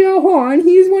adore Xiao Huan.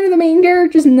 He's one of the main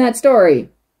characters in that story.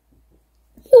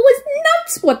 It was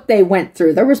nuts what they went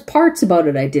through. There was parts about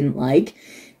it I didn't like.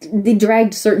 They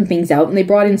dragged certain things out and they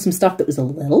brought in some stuff that was a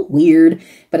little weird.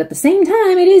 But at the same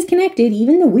time, it is connected.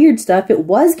 Even the weird stuff, it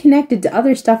was connected to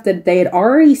other stuff that they had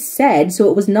already said. So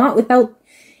it was not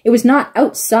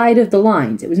outside of the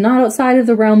lines. It was not outside of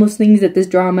the realm of things that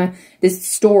this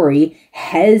story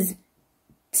has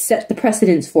set the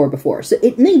precedence for before. So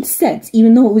it made sense,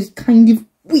 even though it was kind of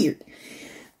weird.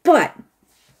 But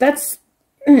that's,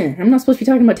 I'm not supposed to be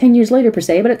talking about 10 years later per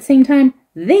se, but at the same time,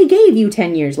 they gave you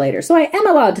 10 years later. So I am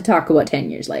allowed to talk about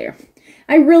 10 years later.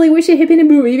 I really wish it had been a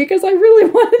movie because I really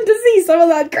wanted to see some of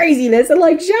that craziness and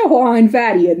like Xiaohua and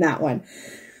Fatty in that one.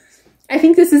 I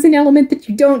think this is an element that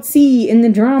you don't see in the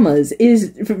dramas,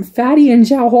 is Fatty and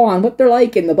Xiaohua and what they're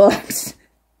like in the books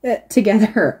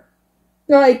together.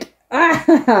 Like,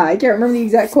 I can't remember the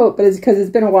exact quote, but it's because it's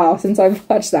been a while since I've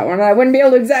watched that one. I wouldn't be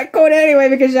able to exact quote it anyway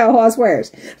because Xiaohua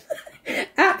swears.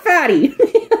 At Fatty. In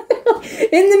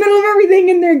the middle of everything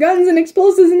and their guns and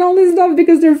explosives and all this stuff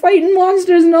because they're fighting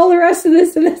monsters and all the rest of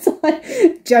this, and it's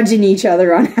like judging each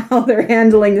other on how they're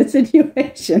handling the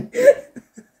situation.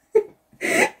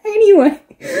 Anyway,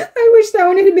 I wish that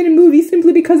one had been a movie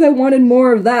simply because I wanted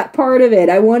more of that part of it.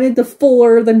 I wanted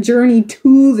the journey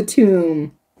to the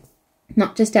tomb.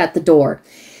 Not just at the door.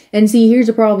 And see, here's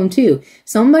a problem too.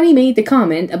 Somebody made the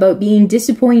comment about being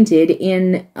disappointed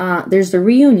in, there's the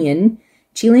reunion.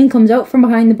 Chilean comes out from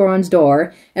behind the bronze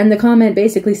door, and the comment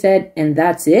basically said, and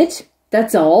that's it?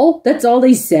 That's all? That's all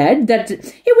they said? That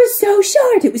it was so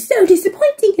short, it was so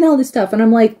disappointing and all this stuff. And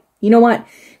I'm like, you know what?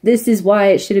 This is why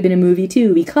it should have been a movie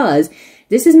too, because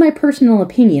this is my personal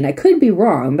opinion. I could be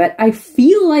wrong, but I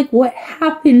feel like what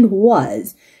happened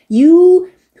was,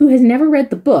 you who has never read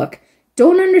the book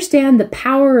don't understand the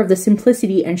power of the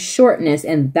simplicity and shortness,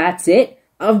 and that's it,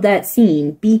 of that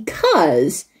scene,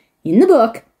 because in the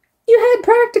book, you had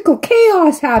practical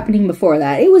chaos happening before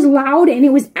that. It was loud, and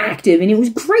it was active, and it was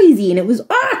crazy, and it was,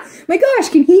 my gosh,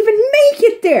 can he even make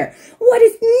it there? What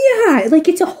is, yeah, like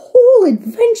it's a whole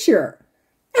adventure.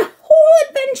 A whole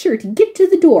adventure to get to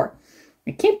the door.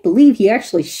 I can't believe he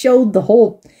actually showed the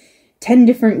whole 10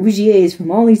 different Wujiers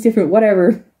from all these different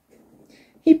whatever.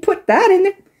 He put that in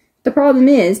there. The problem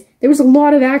is, there was a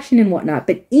lot of action and whatnot,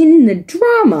 but in the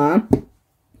drama,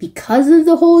 because of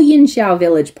the whole Yinxiao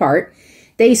village part,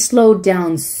 they slowed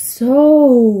down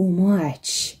so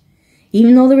much.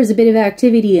 Even though there was a bit of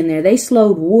activity in there, they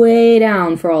slowed way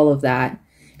down for all of that.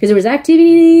 Because there was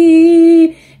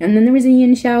activity, and then there was a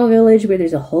Yinxiao village where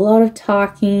there's a whole lot of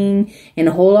talking and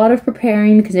a whole lot of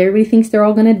preparing because everybody thinks they're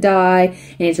all going to die,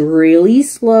 and it's really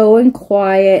slow and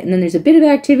quiet. And then there's a bit of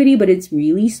activity, but it's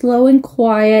really slow and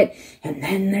quiet. And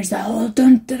then there's the whole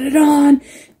dun-dun-dun-dun,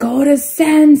 go to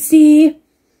Sansi.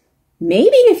 Maybe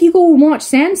if you go and watch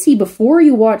Sansi before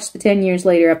you watch the 10 years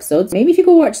later episodes, maybe if you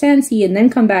go watch Sansi and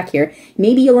then come back here,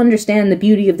 maybe you'll understand the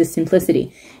beauty of the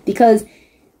simplicity. Because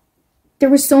there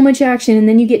was so much action, and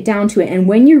then you get down to it, and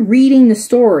when you're reading the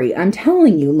story, I'm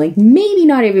telling you, like, maybe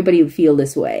not everybody would feel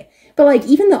this way, but like,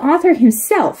 even the author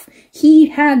himself,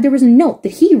 there was a note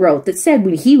that he wrote that said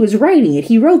when he was writing it,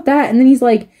 he wrote that, and then he's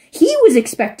like, he was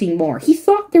expecting more. He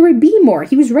thought there would be more.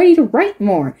 He was ready to write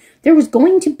more. There was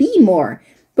going to be more.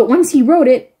 But once he wrote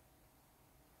it,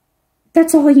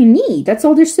 that's all you need. That's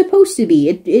all there's supposed to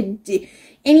be.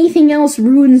 Anything else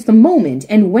ruins the moment.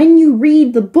 And when you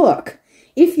read the book,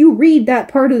 if you read that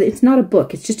part of it, it's not a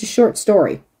book, it's just a short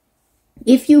story.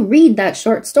 If you read that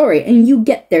short story and you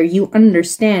get there, you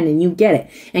understand and you get it.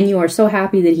 And you are so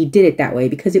happy that he did it that way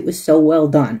because it was so well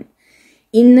done.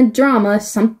 In the drama,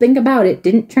 something about it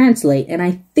didn't translate. And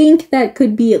I think that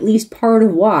could be at least part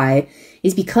of why,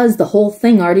 is because the whole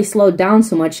thing already slowed down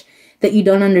so much that you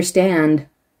don't understand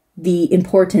the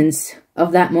importance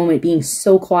of that moment being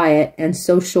so quiet and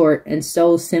so short and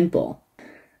so simple.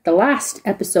 The last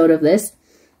episode of this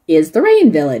is the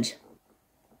Rain Village.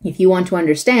 If you want to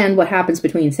understand what happens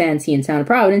between Sansi and Sound of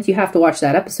Providence, you have to watch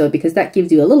that episode because that gives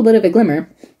you a little bit of a glimmer.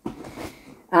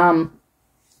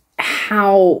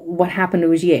 What happened to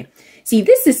Wujier. See,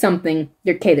 this is something,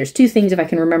 okay, there's two things if I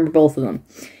can remember both of them.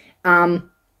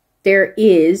 There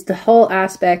is the whole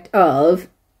aspect of,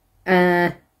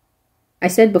 I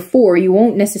said before, you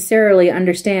won't necessarily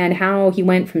understand how he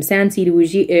went from Sansi to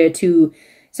Wujier, to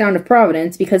Sound of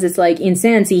Providence, because it's like in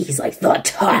Sansi, he's like the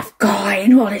tough guy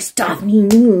and all this stuff.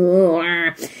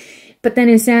 But then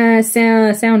in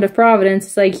Sound of Providence,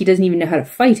 it's like he doesn't even know how to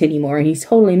fight anymore, and he's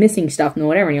totally missing stuff and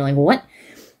whatever. And you're like, what?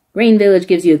 Rain Village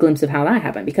gives you a glimpse of how that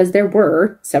happened, because there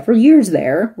were several years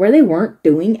there where they weren't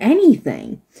doing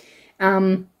anything.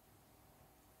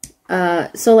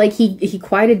 So like he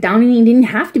quieted down, and he didn't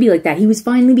have to be like that. He was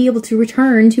finally be able to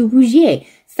return to Wujier.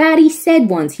 Fatty said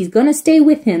once he's gonna stay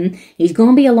with him, he's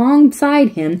gonna be alongside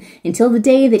him until the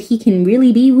day that he can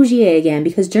really be Wujier again,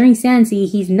 because during Sansi,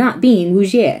 he's not being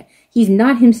Wujier. He's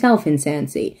not himself in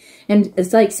Sansi. And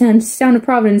it's like Sound of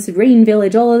Providence, Rain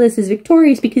Village, all of this is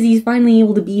victorious because he's finally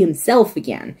able to be himself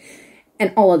again.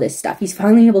 And all of this stuff. He's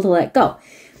finally able to let go.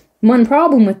 One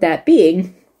problem with that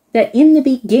being that in the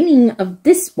beginning of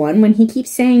this one, when he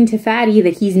keeps saying to Fatty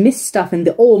that he's missed stuff and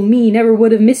the old me never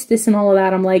would have missed this and all of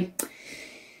that, I'm like,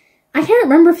 I can't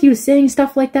remember if he was saying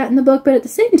stuff like that in the book, but at the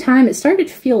same time, it started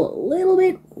to feel a little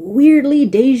bit weirdly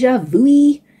deja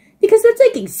vu-y, because that's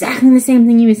like exactly the same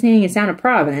thing he was saying in Sound of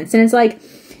Providence. And it's like,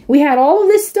 we had all of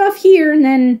this stuff here, and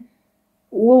then,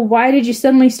 well, why did you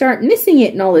suddenly start missing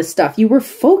it and all this stuff? You were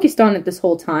focused on it this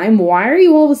whole time. Why are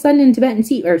you all of a sudden in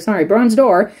Bronze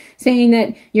Door, saying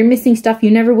that you're missing stuff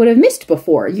you never would have missed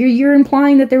before? You're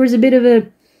implying that there was a bit of a,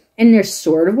 and there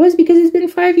sort of was because it's been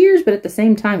 5 years, but at the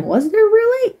same time, was there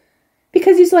really?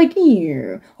 Because he's like,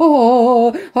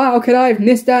 oh, how could I have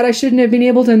missed that? I shouldn't have been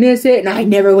able to miss it, and I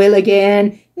never will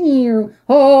again.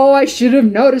 Oh, I should have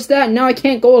noticed that, and now I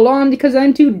can't go along because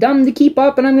I'm too dumb to keep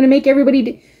up, and I'm going to make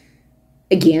everybody...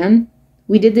 Again?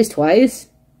 We did this twice?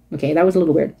 Okay, that was a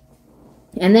little weird.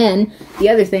 And then, the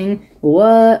other thing,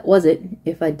 what was it?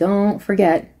 If I don't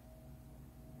forget,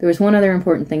 There was one other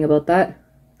important thing about that.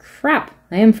 Crap,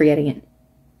 I am forgetting it.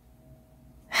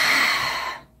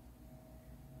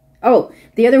 Oh,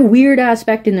 the other weird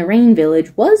aspect in the Rain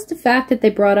Village was the fact that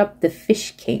they brought up the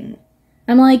Fish King.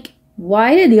 I'm like,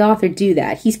 why did the author do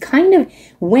that? He's kind of,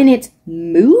 when it's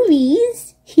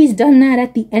movies, he's done that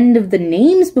at the end of the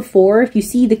names before. If you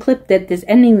see the clip that is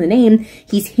ending the name,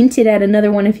 he's hinted at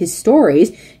another one of his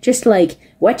stories, just like,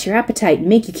 whet your appetite and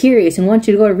make you curious and want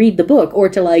you to go to read the book, or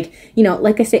to like, you know,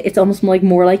 like I said, it's almost like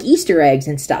more like Easter eggs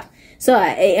and stuff. So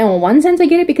in one sense I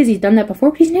get it because he's done that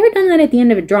before, but he's never done that at the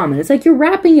end of a drama. It's like you're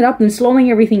wrapping it up and slowing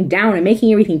everything down and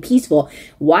making everything peaceful.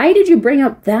 Why did you bring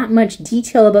up that much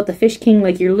detail about the Fish King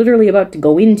like you're literally about to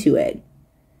go into it?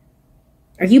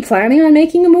 Are you planning on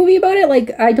making a movie about it?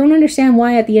 Like, I don't understand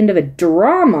why at the end of a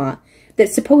drama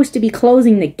that's supposed to be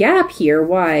closing the gap here,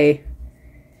 why...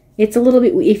 It's a little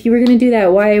bit... If you were going to do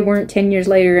that, why weren't 10 years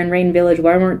later in Rain Village,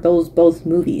 why weren't those both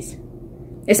movies?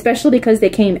 Especially because they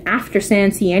came after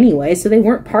Sansi anyway, so they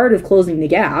weren't part of closing the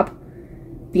gap.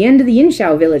 The end of the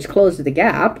Inshao village closed the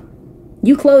gap.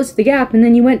 You closed the gap and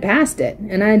then you went past it,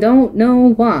 and I don't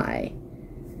know why.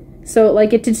 So,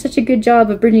 like, it did such a good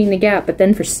job of bridging the gap, but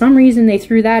then for some reason they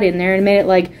threw that in there and made it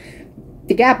like,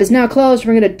 the gap is now closed,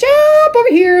 we're going to jump over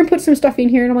here and put some stuff in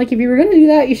here. And I'm like, if you were going to do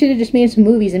that, you should have just made some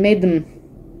movies and made them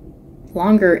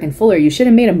longer and fuller. You should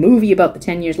have made a movie about the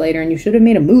 10 years later, and you should have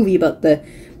made a movie about the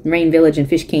Rain Village and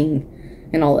Fish King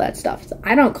and all that stuff. So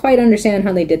I don't quite understand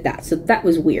how they did that, so that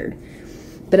was weird.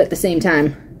 But at the same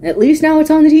time, at least now it's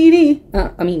on the TV.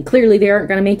 I mean, clearly they aren't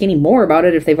going to make any more about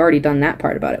it if they've already done that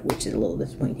part about it, which is a little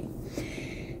disappointing.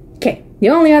 Okay, the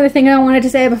only other thing I wanted to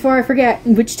say before I forget,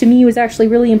 which to me was actually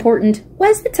really important,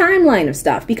 was the timeline of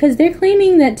stuff, because they're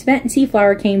claiming that Tibetan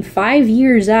Seaflower came 5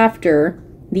 years after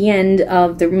the end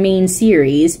of the main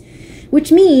series,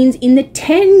 which means in the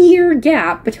 10-year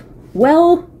gap,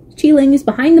 well, Qiling is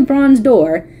behind the bronze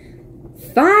door,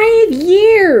 5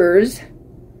 years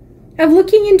of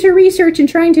looking into research and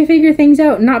trying to figure things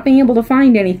out and not being able to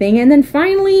find anything, and then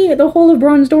finally the whole of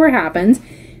Bronze Door happens.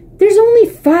 There's only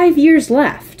 5 years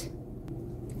left.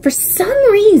 For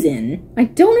some reason, I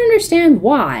don't understand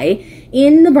why,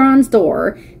 in the Bronze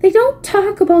Door, they don't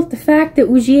talk about the fact that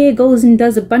Wujie goes and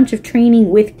does a bunch of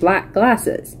training with black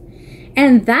glasses.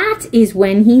 And that is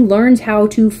when he learns how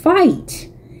to fight.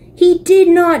 He did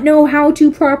not know how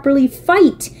to properly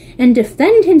fight and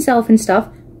defend himself and stuff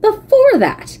before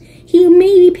that. He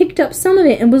maybe picked up some of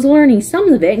it and was learning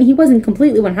some of it, and he wasn't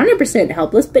completely 100%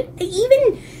 helpless, but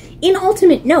even in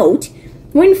Ultimate Note,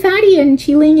 when Fatty and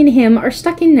Qiling and him are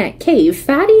stuck in that cave,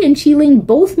 Fatty and Qiling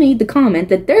both made the comment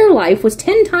that their life was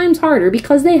 10 times harder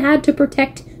because they had to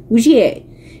protect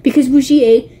Wujie. Because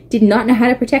Wujie did not know how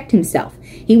to protect himself.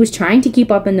 He was trying to keep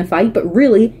up in the fight, but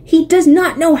really, he does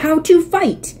not know how to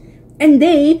fight. And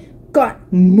they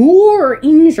got more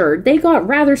injured. They got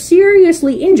rather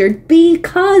seriously injured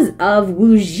because of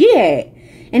Wujie.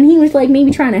 And he was like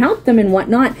maybe trying to help them and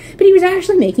whatnot, but he was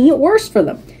actually making it worse for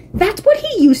them. That's what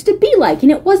he used to be like,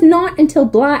 and it was not until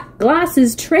Black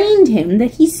Glasses trained him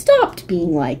that he stopped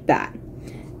being like that.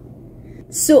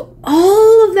 So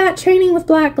all of that training with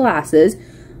Black Glasses,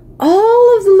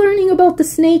 all of the learning about the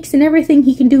snakes and everything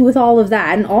he can do with all of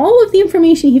that, and all of the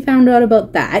information he found out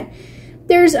about that,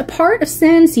 there's a part of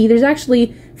Sansi, there's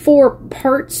actually 4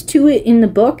 parts to it in the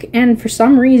book, and for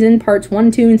some reason, parts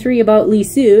 1, 2, and 3 about Li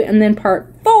Su, and then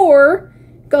part 4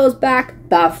 goes back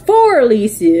before Li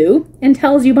Su, and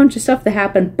tells you a bunch of stuff that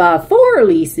happened before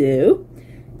Li Su.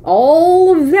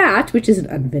 All of that, which is an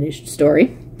unfinished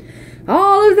story,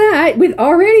 all of that, with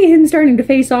already him starting to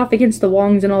face off against the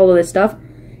Wongs and all of this stuff.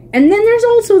 And then there's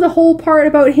also the whole part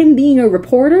about him being a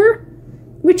reporter,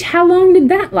 which, how long did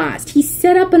that last? He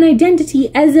set up an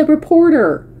identity as a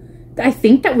reporter. I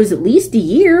think that was at least a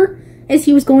year, as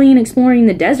he was going and exploring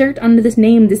the desert under this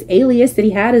name, this alias that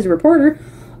he had as a reporter.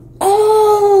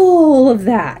 All of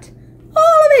that,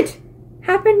 all of it,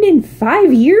 happened in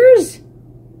 5 years?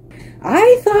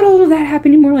 I thought all of that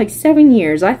happened in more like 7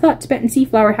 years. I thought Tibetan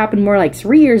Seaflower happened more like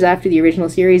 3 years after the original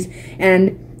series,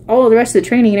 and all of the rest of the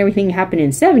training and everything happened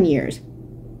in 7 years.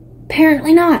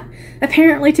 Apparently not.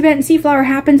 Apparently Tibetan Seaflower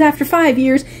happens after 5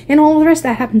 years, and all the rest of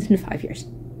that happens in 5 years.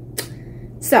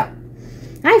 So,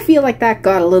 I feel like that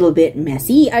got a little bit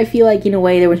messy. I feel like in a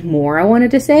way there was more I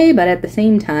wanted to say, but at the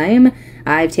same time,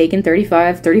 I've taken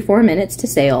 34 minutes to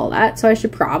say all that, so I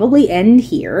should probably end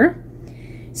here.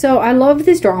 So I loved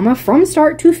this drama from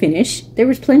start to finish. There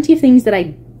was plenty of things that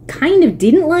I kind of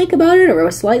didn't like about it, or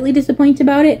was slightly disappointed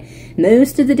about it.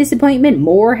 Most of the disappointment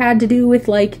more had to do with,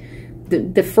 like,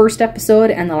 the first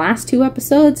episode and the last 2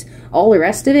 episodes. All the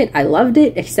rest of it, I loved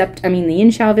it, except, I mean, the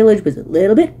Inshao village was a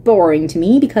little bit boring to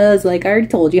me because, like I already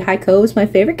told you, Haiko is my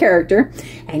favorite character,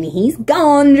 and he's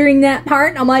gone during that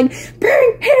part. I'm like,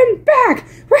 bring him back!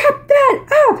 Wrap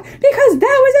that up! Because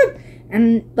that was a...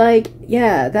 And, like,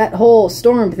 yeah, that whole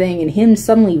storm thing and him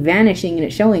suddenly vanishing and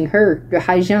it showing her,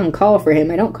 Haijang, call for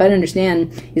him, I don't quite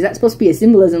understand. Is that supposed to be a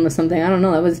symbolism of something? I don't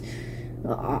know, that was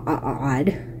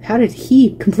odd. How did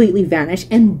he completely vanish?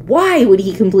 And why would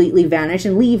he completely vanish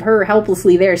and leave her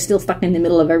helplessly there, still stuck in the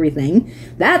middle of everything?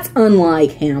 That's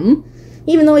unlike him.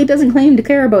 Even though he doesn't claim to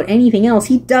care about anything else,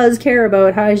 he does care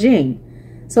about Haijing.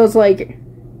 So it's like...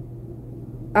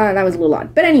 that was a little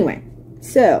odd. But anyway,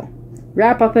 so...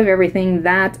 wrap up of everything,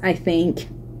 that, I think,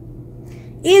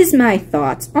 is my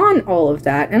thoughts on all of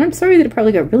that. And I'm sorry that it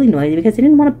probably got really noisy because I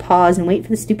didn't want to pause and wait for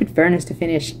the stupid furnace to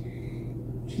finish.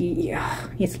 Yeah,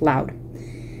 it's loud.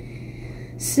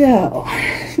 So,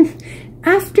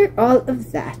 after all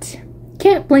of that,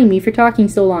 can't blame me for talking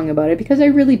so long about it because I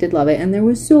really did love it. And there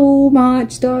was so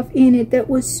much stuff in it that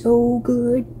was so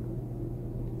good.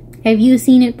 Have you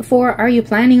seen it before? Are you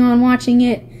planning on watching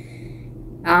it?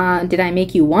 Did I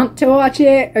make you want to watch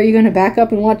it? Are you going to back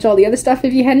up and watch all the other stuff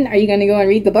if you hadn't? Are you going to go and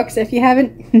read the books if you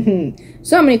haven't?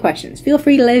 So many questions. Feel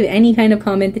free to leave any kind of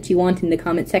comment that you want in the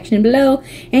comment section below.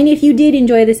 And if you did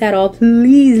enjoy this at all,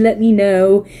 please let me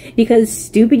know. Because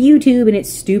stupid YouTube and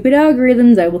its stupid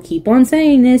algorithms, I will keep on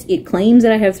saying this, it claims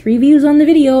that I have 3 views on the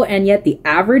video, and yet the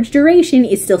average duration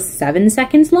is still 7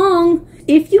 seconds long.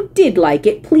 If you did like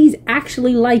it, please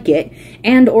actually like it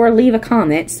and or leave a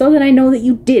comment so that I know that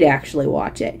you did actually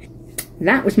watch it.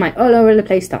 That was my all over the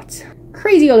place thoughts.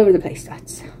 Crazy all over the place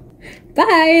thoughts.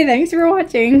 Bye! Thanks for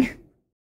watching!